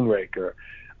 and Moonraker,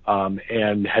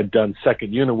 and had done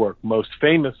second unit work. Most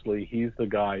famously, he's the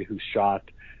guy who shot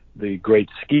the great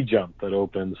ski jump that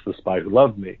opens The Spy Who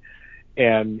Loved Me.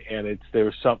 And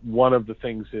one of the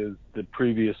things is the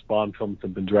previous Bond films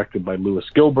have been directed by Lewis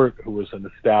Gilbert, who was an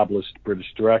established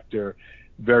British director,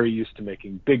 very used to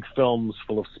making big films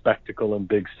full of spectacle and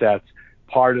big sets.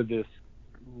 Part of this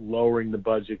lowering the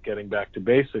budget, getting back to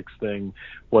basics thing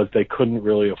was they couldn't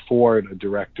really afford a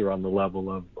director on the level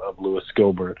of Lewis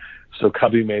Gilbert. So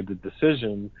Cubby made the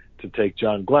decision to take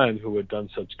John Glenn, who had done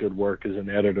such good work as an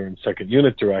editor and second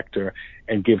unit director,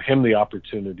 and give him the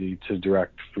opportunity to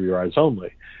direct For Your Eyes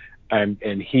Only. And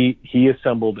he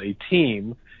assembled a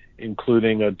team,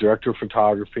 including a director of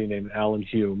photography named Alan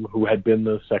Hume, who had been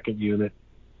the second unit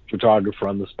photographer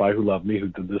on The Spy Who Loved Me, who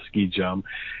did the ski jump.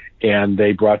 And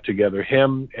they brought together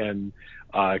him and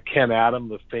Ken Adam,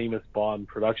 the famous Bond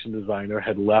production designer,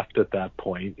 had left at that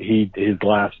point. His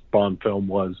last Bond film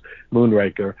was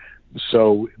Moonraker.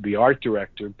 So the art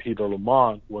director, Peter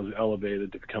Lamont, was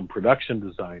elevated to become production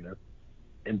designer.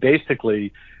 And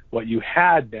basically what you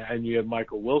had, and you had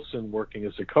Michael Wilson working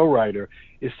as a co-writer,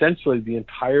 essentially the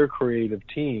entire creative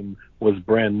team was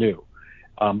brand new,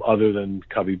 other than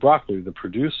Cubby Broccoli, the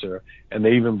producer. And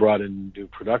they even brought in new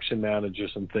production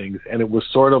managers and things. And it was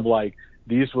sort of like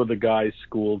these were the guys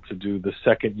schooled to do the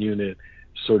second unit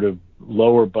sort of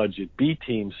lower budget B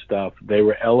team stuff. They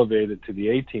were elevated to the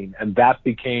A team, and that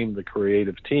became the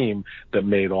creative team that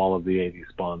made all of the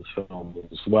 80s Bond films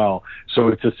as well. So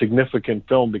it's a significant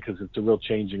film because it's a real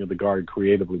changing of the guard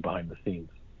creatively behind the scenes.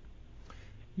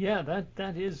 Yeah,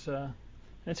 that is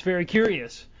that's very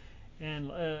curious.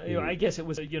 And I guess it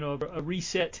was a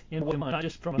reset in one, not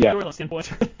just from a storyline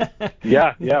standpoint.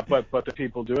 but the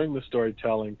people doing the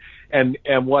storytelling, and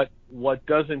what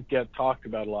doesn't get talked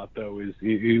about a lot though is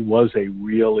it was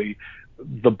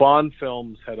the Bond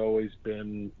films had always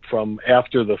been, from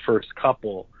after the first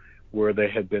couple, where they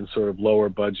had been sort of lower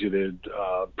budgeted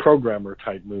programmer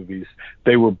type movies,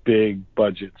 they were big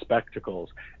budget spectacles,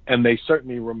 and they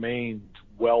certainly remained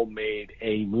well-made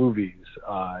A movies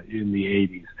in the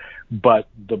 80s, but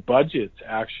the budgets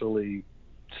actually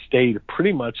stayed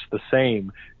pretty much the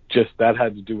same. Just that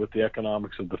had to do with the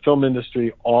economics of the film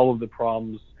industry, all of the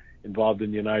problems involved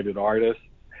in United Artists,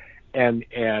 and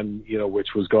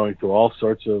which was going through all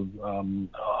sorts of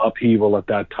upheaval at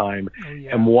that time. Oh,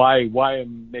 yeah. And why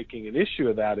I'm making an issue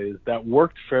of that is that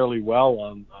worked fairly well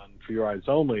on For Your Eyes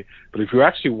Only, but if you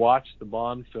actually watch the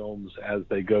Bond films as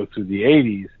they go through the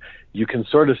 80s, you can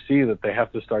sort of see that they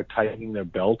have to start tightening their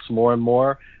belts more and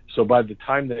more. So by the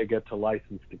time they get to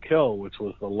License to Kill, which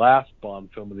was the last Bond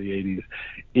film of the 80s,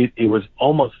 it was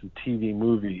almost a TV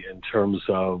movie in terms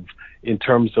of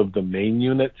the main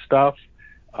unit stuff.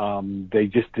 They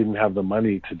just didn't have the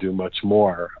money to do much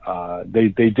more. They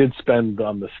did spend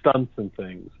on the stunts and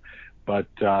things, but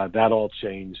that all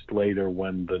changed later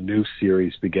when the new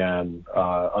series began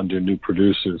under new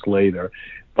producers later.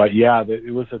 But yeah,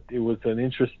 it was an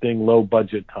interesting low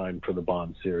budget time for the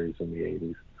Bond series in the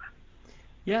 80s.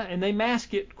 Yeah, and they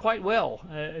mask it quite well.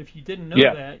 If you didn't know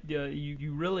that,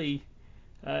 you really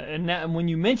and now, when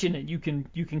you mention it, you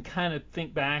can kind of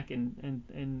think back and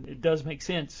it does make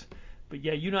sense. But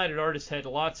yeah, United Artists had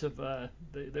lots of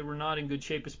they were not in good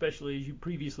shape, especially as you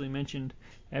previously mentioned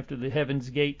after the Heaven's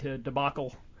Gate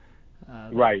debacle.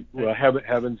 Right. Well,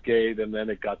 Heaven's Gate, and then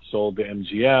it got sold to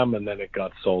MGM, and then it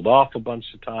got sold off a bunch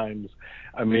of times.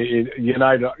 I mean,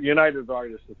 United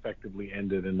Artists effectively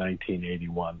ended in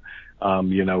 1981.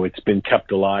 It's been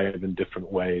kept alive in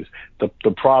different ways.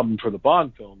 The problem for the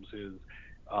Bond films is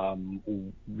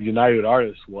United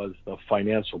Artists was the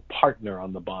financial partner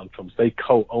on the Bond films. They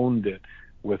co-owned it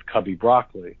with Cubby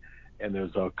Broccoli, and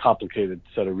there's a complicated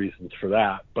set of reasons for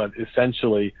that. But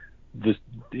essentially,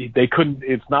 they couldn't.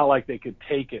 It's not like they could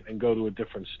take it and go to a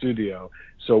different studio.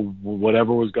 So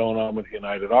whatever was going on with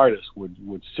United Artists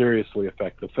would seriously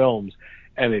affect the films,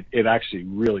 and it actually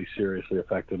really seriously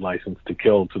affected License to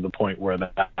Kill, to the point where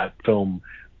that film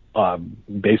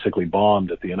basically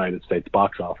bombed at the United States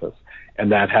box office,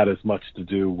 and that had as much to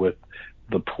do with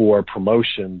the poor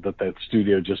promotion that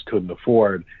studio just couldn't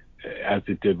afford as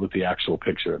it did with the actual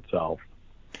picture itself.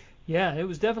 Yeah, it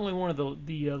was definitely one of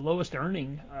the lowest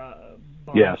earning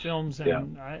Bond films,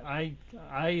 and I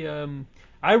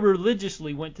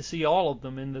religiously went to see all of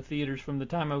them in the theaters from the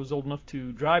time I was old enough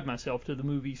to drive myself to the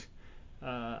movies.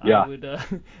 I would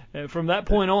from that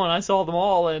point on, I saw them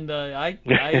all, and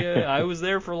I was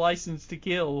there for License to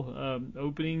Kill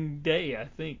opening day, I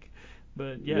think.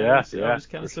 But I was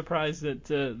kind of surprised that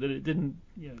it didn't,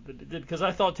 because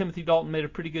I thought Timothy Dalton made a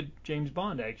pretty good James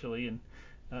Bond actually, and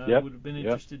I would have been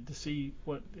interested to see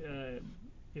what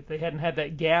if they hadn't had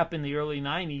that gap in the early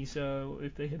 90s.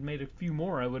 If they had made a few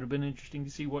more, I would have been interesting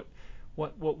to see what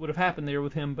would have happened there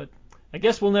with him. But I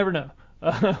guess we'll never know.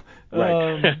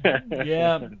 Right.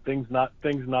 Yeah. Things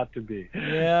not to be.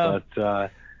 Yeah.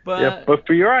 But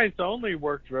For Your Eyes Only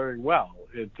worked very well.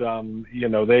 It's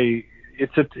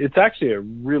actually a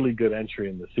really good entry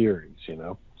in the series.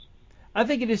 I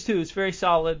think it is too. It's very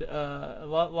solid. A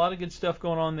lot of good stuff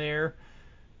going on there.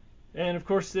 And of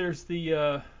course, there's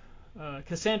the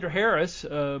Cassandra Harris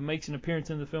makes an appearance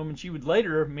in the film, and she would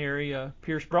later marry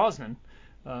Pierce Brosnan.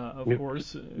 Of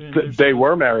course. They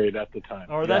were married at the time.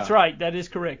 Oh, that's right. That is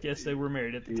correct. Yes, they were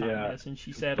married at the time. Yeah. Yes, and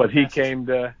she sat. But he came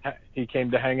to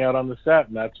hang out on the set,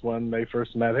 and that's when they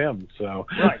first met him. So.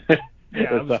 Right.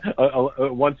 Yeah, it's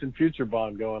a once and future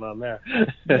Bond going on there.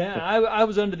 Yeah, I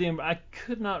was under the. I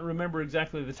could not remember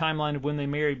exactly the timeline of when they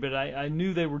married, but I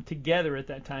knew they were together at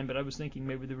that time. But I was thinking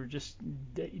maybe they were just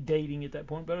dating at that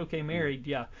point. But okay, married.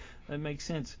 Yeah, that makes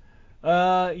sense.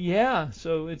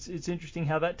 So it's interesting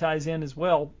how that ties in as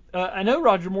well. I know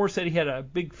Roger Moore said he had a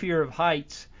big fear of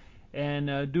heights,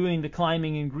 and doing the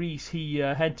climbing in Greece, he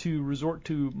had to resort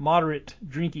to moderate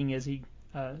drinking, as he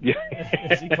called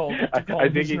it. I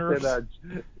think he said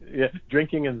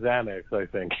drinking and Xanax. I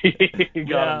think he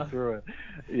got him through it.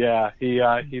 Yeah, he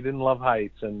didn't love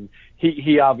heights, and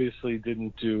he obviously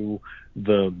didn't do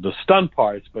the stunt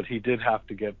parts, but he did have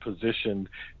to get positioned,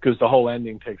 because the whole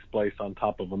ending takes place on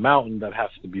top of a mountain that has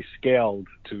to be scaled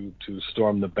to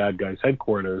storm the bad guys'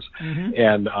 headquarters. Mm-hmm.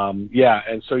 And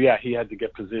so he had to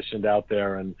get positioned out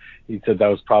there, and he said that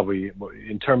was probably,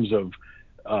 in terms of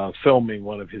filming,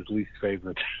 one of his least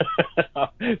favorite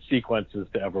sequences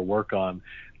to ever work on.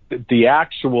 The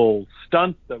actual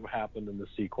stunts that happened in the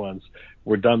sequence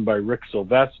were done by Rick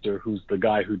Sylvester, who's the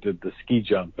guy who did the ski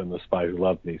jump in The Spy Who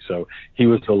Loved Me. So he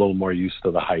was a little more used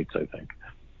to the heights, I think.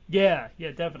 Yeah,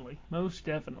 definitely. Most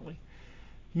definitely.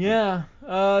 Yeah.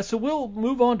 So we'll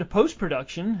move on to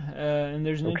post-production, and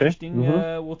there's an interesting,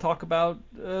 we'll talk about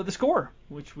the score,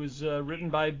 which was written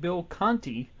by Bill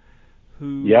Conti,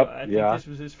 who I think this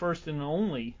was his first and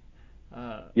only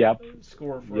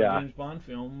score for a James Bond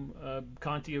film.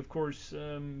 Conti, of course,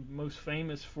 most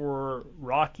famous for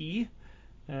Rocky,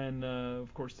 and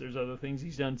of course there's other things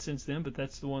he's done since then, but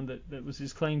that's the one that was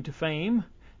his claim to fame,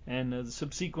 and the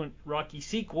subsequent Rocky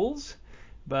sequels.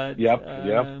 But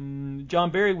John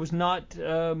Barry was not.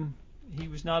 He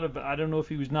was not. I don't know if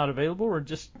he was not available or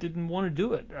just didn't want to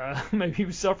do it. Maybe he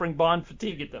was suffering Bond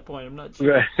fatigue at that point. I'm not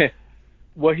sure. Right.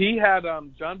 Well, he had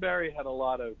John Barry had a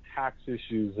lot of tax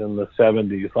issues in the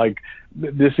 70s. Like,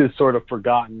 this is sort of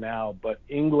forgotten now, but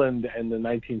England in the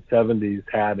 1970s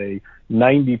had a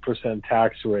 90%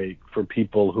 tax rate for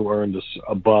people who earned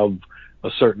above a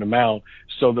certain amount.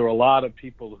 So there were a lot of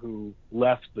people who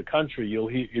left the country.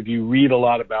 If you read a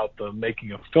lot about the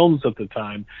making of films at the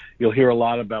time, you'll hear a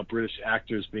lot about British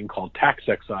actors being called tax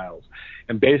exiles.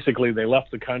 And basically they left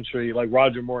the country, like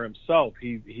Roger Moore himself.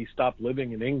 He stopped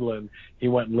living in England. He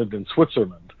went and lived in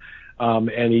Switzerland.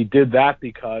 And he did that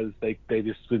because they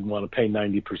just didn't want to pay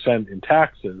 90% in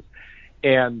taxes.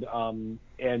 And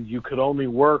you could only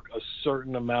work a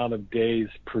certain amount of days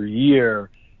per year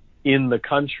in the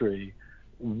country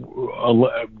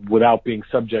without being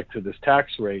subject to this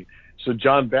tax rate. So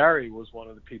John Barry was one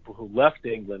of the people who left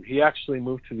England. He actually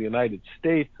moved to the United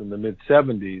States in the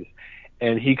mid-'70s,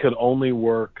 and he could only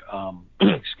work,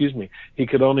 he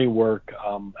could only work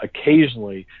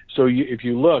occasionally. So if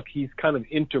you look, he's kind of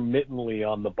intermittently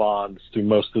on the Bonds through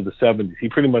most of the 70s. He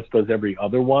pretty much does every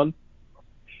other one.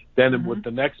 Then with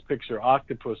the next picture,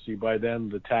 Octopussy, by then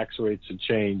the tax rates had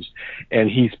changed, and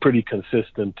he's pretty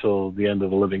consistent till the end of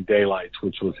The Living Daylights,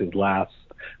 which was his last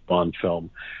Bond film.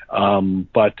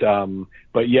 But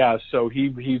yeah, so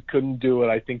he couldn't do it.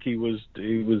 I think he was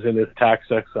in his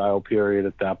tax exile period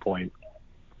at that point.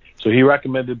 So he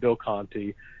recommended Bill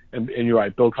Conti, and you're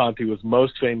right, Bill Conti was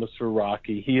most famous for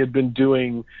Rocky. He had been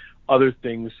doing other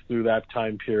things through that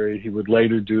time period. He would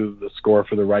later do the score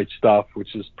for The Right Stuff,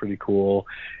 which is pretty cool,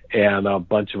 and a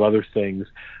bunch of other things.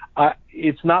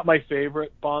 It's not my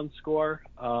favorite Bond score.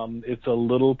 It's a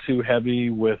little too heavy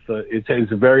with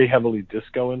it's a very heavily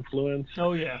disco influence.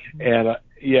 Oh yeah, and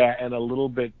a little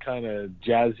bit kind of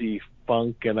jazzy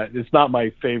funk, and it's not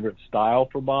my favorite style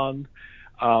for Bond.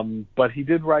 But he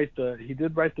did write the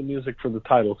music for the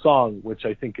title song, which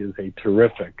I think is a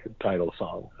terrific title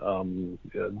song.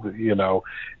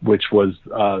 Which was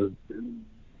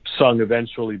sung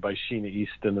eventually by Sheena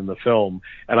Easton in the film,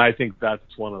 and I think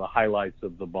that's one of the highlights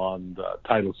of the Bond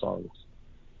title songs.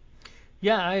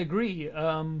 Yeah, I agree.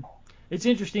 It's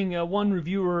interesting. One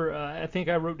reviewer, I think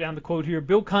I wrote down the quote here: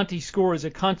 "Bill Conti's score is a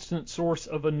constant source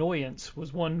of annoyance,"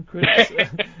 was one critic.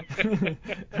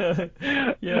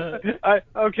 Yeah.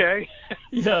 Okay.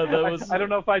 Yeah, that was. I don't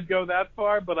know if I'd go that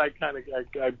far, but I'm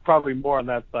probably more on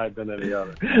that side than any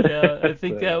other. Yeah, I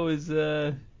think that was.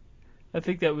 I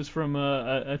think that was from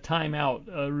a Time Out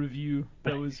review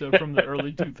that was from the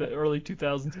early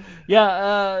 2000s.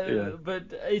 Yeah, but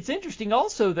it's interesting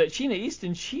also that Sheena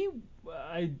Easton,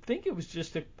 I think it was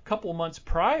just a couple months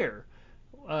prior,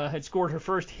 had scored her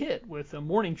first hit with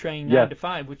Morning Train 9 to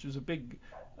 5, which was a big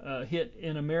hit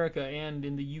in America and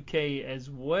in the UK as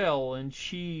well. And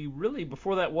she really,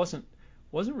 before that, wasn't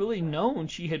really known.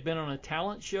 She had been on a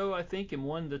talent show, I think, and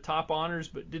won the top honors,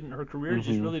 but her career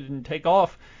just really didn't take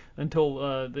off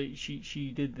until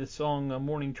she did the song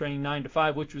Morning Train 9 to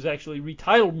 5, which was actually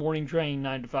retitled Morning Train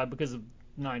 9 to 5 because of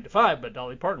 9 to 5 by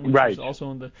Dolly Parton, which was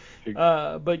also in the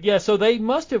but yeah, so they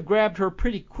must have grabbed her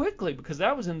pretty quickly because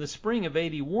that was in the spring of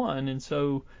 '81, and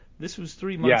so this was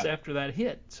 3 months after that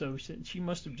hit. So she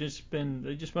must have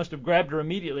they just must have grabbed her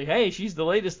immediately. Hey, she's the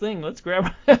latest thing, let's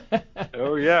grab her.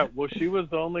 Oh yeah, well I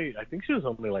think she was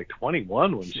only like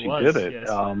 21 when she did it.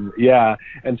 Yes.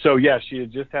 And so she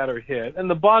had just had her hit, and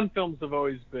the Bond films have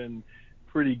always been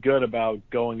pretty good about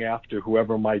going after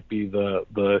whoever might be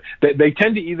they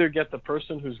tend to either get the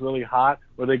person who's really hot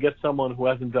or they get someone who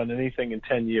hasn't done anything in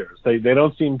 10 years. They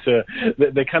don't seem to,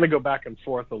 they kind of go back and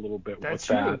forth a little bit with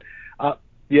that.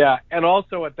 Yeah, and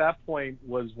also at that point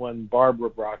was when Barbara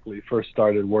Broccoli first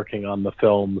started working on the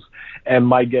films, and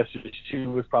my guess is she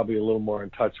was probably a little more in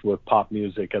touch with pop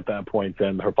music at that point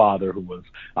than her father, who was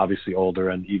obviously older,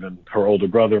 and even her older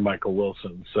brother, Michael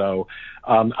Wilson. So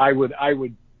I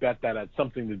would bet that had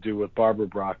something to do with Barbara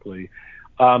Broccoli.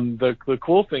 The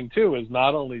cool thing, too, is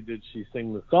not only did she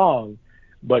sing the song,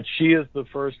 but she is the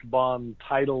first Bond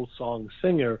title song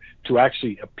singer to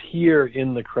actually appear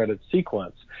in the credit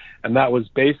sequence. And that was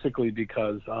basically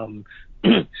because,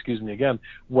 excuse me again,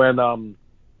 when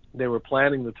they were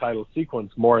planning the title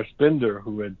sequence, Morris Binder,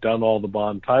 who had done all the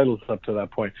Bond titles up to that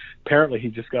point, apparently he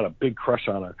just got a big crush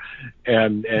on her.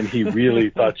 And he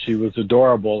really thought she was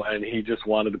adorable, and he just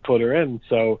wanted to put her in.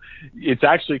 So it's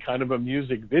actually kind of a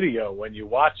music video when you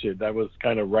watch it. That was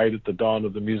kind of right at the dawn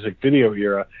of the music video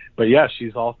era. But yeah,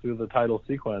 she's all through the title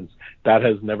sequence. That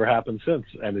has never happened since,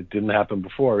 and it didn't happen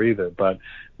before either. But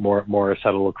Morris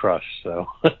had a little crush, so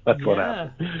that's what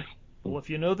happened. Well,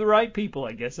 if you know the right people,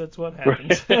 I guess that's what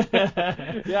happens.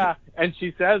 Yeah, and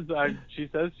she says she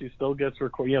still gets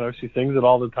she sings it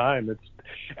all the time.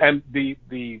 And the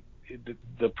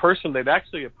person they'd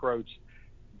actually approached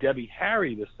Debbie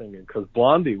Harry to sing it because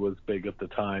Blondie was big at the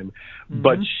time,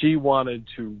 but she wanted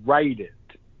to write it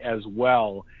as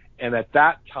well. And at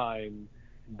that time,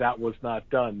 that was not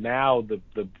done. Now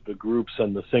the groups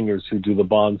and the singers who do the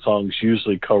Bond songs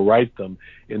usually co-write them.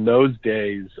 In those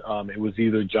days, it was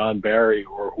either John Barry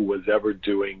or who was ever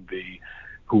doing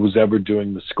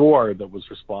the score that was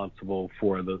responsible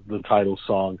for the title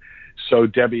song. So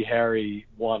Debbie Harry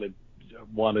wanted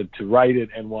wanted to write it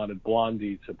and wanted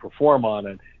Blondie to perform on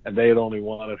it, and they had only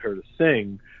wanted her to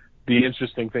sing. The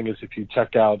interesting thing is, if you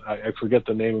check out, I forget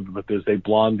the name of it, but there's a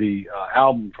Blondie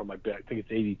album from, I think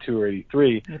it's 82 or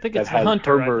 83. I think that it's has The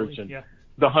Hunter, her I believe, version. yeah.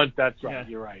 The Hunt, that's right, Yeah.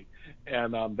 You're right.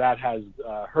 And that has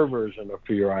her version of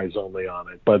For Your Eyes Only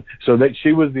on it. But so that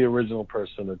she was the original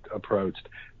person that approached,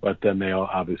 but then they all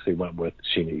obviously went with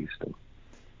Sheena Easton.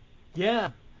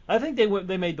 Yeah, I think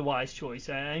they made the wise choice.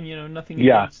 And nothing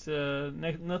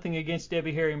against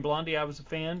Debbie Harry and Blondie. I was a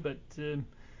fan, but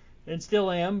and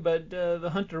still am. But The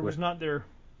Hunter was not their.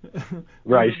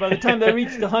 Right. By the time they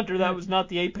reached The Hunter, that was not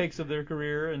the apex of their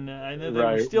career, and I know they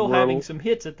were still having some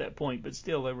hits at that point, but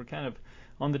still they were kind of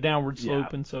on the downward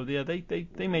slope, and so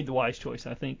they made the wise choice,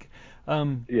 I think.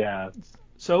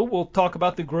 So we'll talk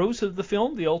about the gross of the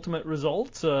film, the ultimate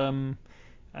results.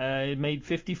 It made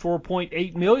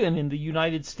 $54.8 million in the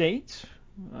United States,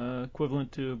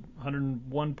 equivalent to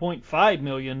 $101.5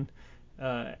 million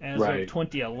as of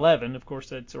 2011. Of course,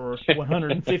 that's or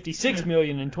 $156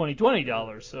 million in 2020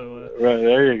 dollars. So right,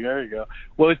 there you go.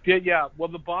 Well, it did, yeah. Well,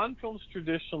 the Bond films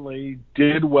traditionally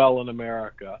did well in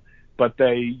America, but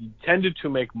they tended to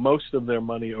make most of their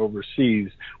money overseas,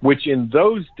 which in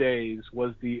those days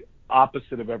was the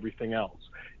opposite of everything else.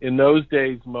 In those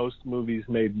days, most movies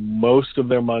made most of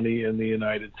their money in the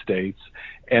United States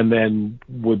and then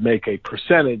would make a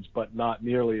percentage, but not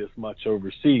nearly as much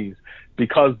overseas,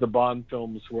 because the Bond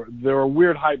films they're a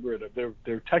weird hybrid.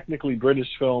 They're technically British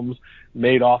films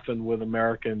made often with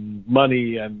American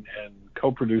money and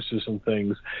co-producers and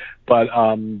things, but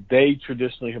they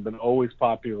traditionally have been always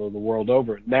popular the world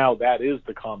over. Now that is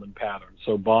the common pattern.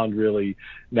 So Bond really,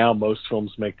 now most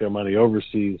films make their money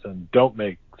overseas and don't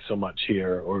make so much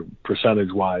here, or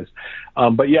percentage-wise.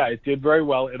 But yeah, it did very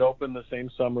well. It opened the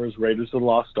same summer as Raiders of the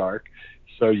Lost Ark,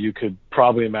 so you could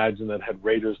probably imagine that had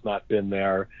Raiders not been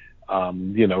there,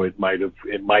 it might have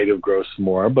grossed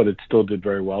more, but it still did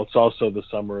very well. It's also the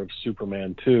summer of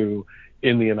Superman 2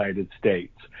 in the United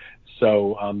States.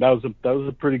 So that was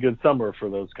a pretty good summer for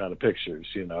those kind of pictures,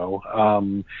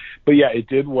 But yeah, it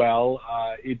did well.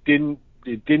 It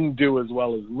didn't do as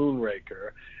well as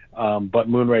Moonraker, but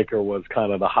Moonraker was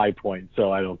kind of the high point,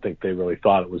 so I don't think they really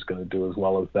thought it was going to do as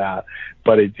well as that.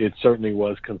 But it certainly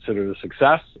was considered a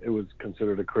success. It was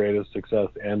considered a creative success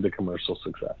and a commercial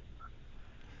success.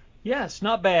 Yes,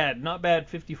 not bad.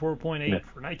 54.8 for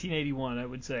 1981, I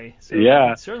would say. So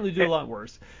yeah, certainly do a lot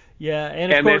worse. Yeah,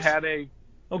 and of course. It had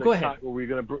go ahead. Were you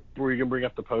going to bring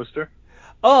up the poster?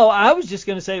 Oh, I was just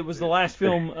going to say it was the last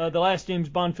film, the last James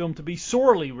Bond film to be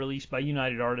sorely released by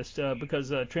United Artists, because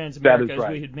Transamerica,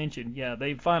 as we had mentioned,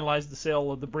 they finalized the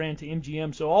sale of the brand to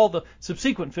MGM, so all the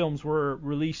subsequent films were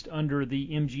released under the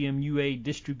MGM UA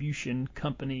Distribution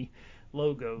Company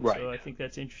logo. Right. So I think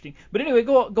that's interesting. But anyway,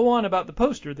 go on about the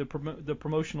poster, the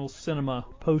promotional cinema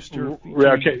poster.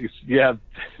 Okay. Yeah,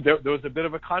 there was a bit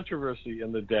of a controversy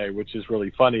in the day, which is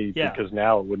really funny because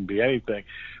now it wouldn't be anything.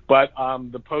 But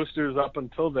the posters up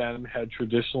until then had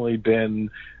traditionally been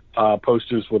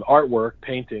posters with artwork,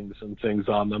 paintings, and things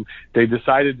on them. They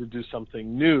decided to do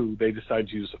something new. They decided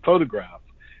to use a photograph.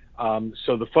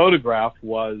 So the photograph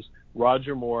was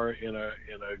Roger Moore in a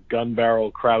gun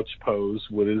barrel crouch pose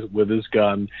with his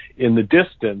gun in the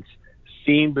distance,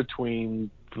 seen between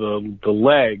the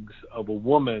legs of a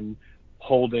woman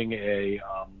holding a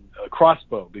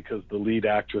crossbow, because the lead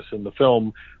actress in the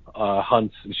film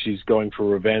hunts. She's going for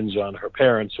revenge on her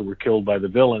parents who were killed by the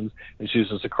villains, and she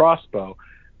uses a crossbow.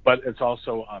 But it's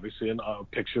also obviously a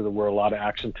picture where a lot of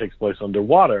action takes place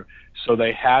underwater. So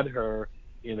they had her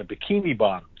in a bikini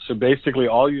bottom. So basically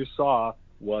all you saw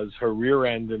was her rear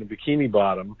end in a bikini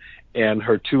bottom and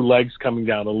her two legs coming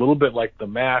down, a little bit like the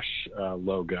MASH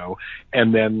logo,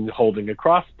 and then holding a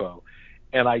crossbow.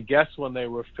 And I guess when they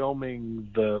were filming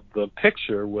the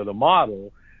picture with a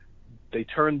model, they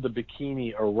turned the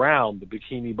bikini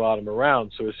bottom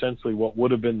around. So essentially what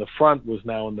would have been the front was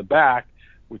now in the back,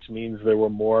 which means there were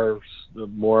more of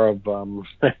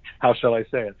how shall I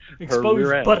say it? Exposed her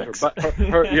rear end, buttocks.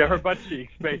 her butt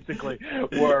cheeks basically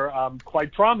were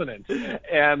quite prominent.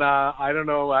 And I don't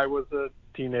know, I was a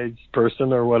teenage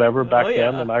person or whatever back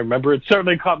then, and I remember it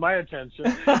certainly caught my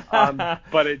attention.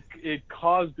 But it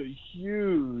caused a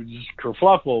huge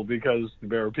kerfluffle because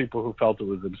there were people who felt it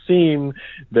was obscene.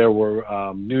 There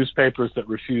were newspapers that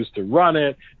refused to run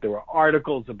it. There were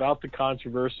articles about the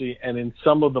controversy, and in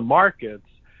some of the markets,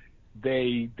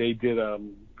 they did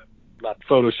not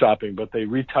photoshopping, but they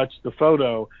retouched the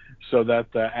photo so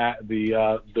that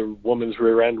the woman's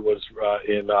rear end was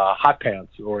in hot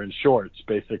pants or in shorts,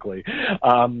 basically,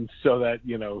 so that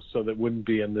wouldn't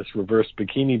be in this reverse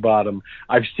bikini bottom.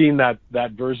 I've seen that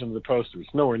version of the poster.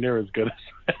 It's nowhere near as good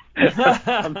as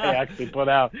some they actually put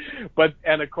out.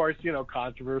 And of course,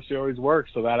 controversy always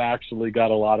works, so that actually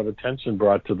got a lot of attention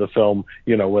brought to the film,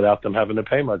 without them having to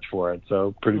pay much for it.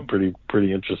 So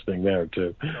pretty interesting there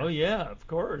too. Oh yeah, of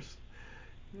course.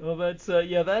 Well, that's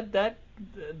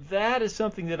that is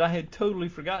something that I had totally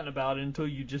forgotten about until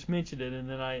you just mentioned it, and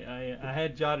then I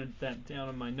had jotted that down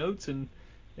in my notes, and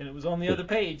it was on the other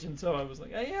page, and so I was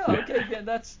like,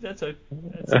 that's an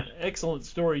excellent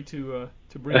story to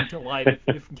bring to light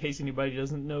if in case anybody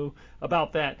doesn't know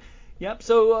about that. Yep.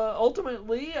 So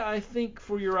ultimately, I think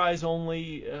For Your Eyes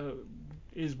Only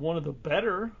is one of the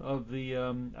better of the.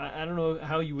 I don't know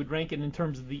how you would rank it in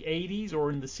terms of the 80s or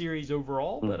in the series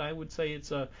overall, but I would say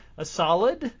it's a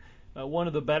solid, one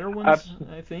of the better ones,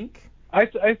 I think. I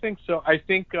think so. I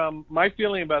think my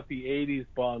feeling about the 80s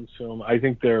Bond film, I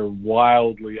think they're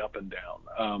wildly up and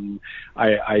down.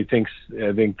 I think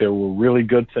there were really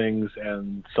good things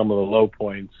and some of the low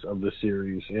points of the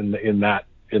series in that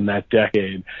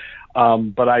decade.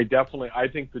 But I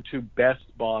think the two best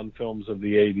Bond films of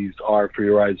the 80s are For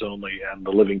Your Eyes Only and The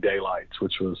Living Daylights,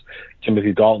 which was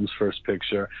Timothy Dalton's first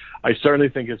picture. I certainly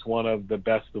think it's one of the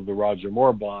best of the Roger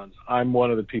Moore Bonds. I'm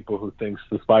one of the people who thinks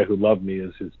The Spy Who Loved Me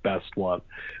is his best one.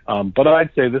 But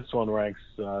I'd say this one ranks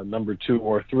number 2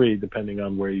 or 3, depending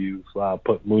on where you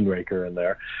put Moonraker in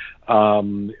there.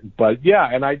 But yeah,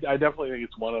 and I definitely think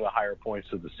it's one of the higher points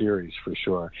of the series for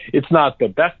sure. It's not the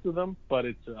best of them, but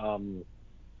it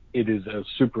is a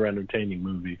super entertaining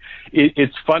movie.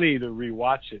 It's funny to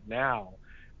rewatch it now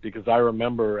because I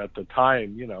remember at the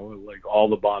time, like all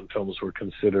the Bond films were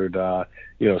considered,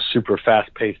 super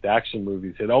fast-paced action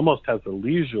movies. It almost has a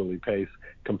leisurely pace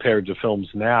compared to films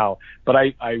now. But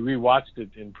I rewatched it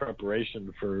in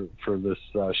preparation for this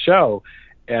show,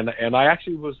 and I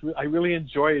actually I really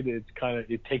enjoyed it.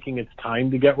 It taking its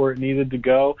time to get where it needed to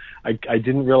go. I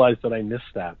didn't realize that I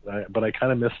missed that, but I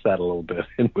kind of missed that a little bit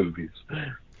in movies.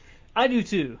 I do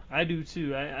too.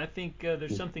 I think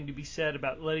there's something to be said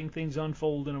about letting things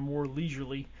unfold in a more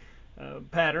leisurely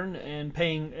pattern and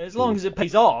paying, as long as it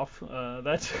pays off.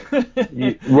 That's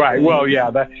right. Well, yeah.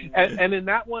 And in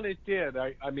that one, it did.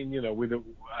 I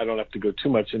don't have to go too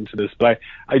much into this, but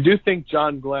I do think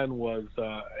John Glenn was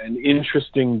an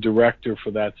interesting director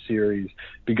for that series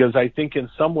because I think in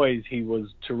some ways he was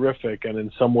terrific, and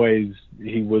in some ways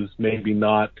he was maybe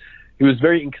not. He was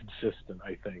very inconsistent,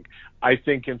 I think. I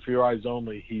think in For Your Eyes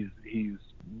Only, he's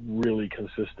really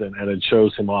consistent, and it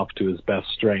shows him off to his best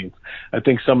strength. I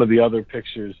think some of the other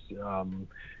pictures,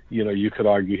 you could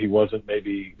argue he wasn't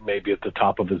maybe at the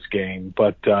top of his game,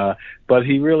 but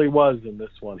he really was in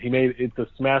this one. He made it a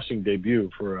smashing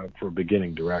debut for a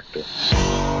beginning director.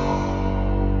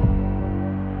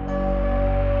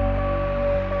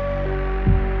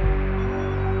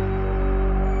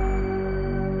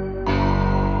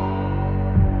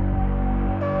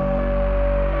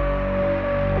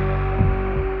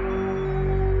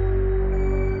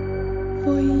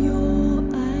 For you.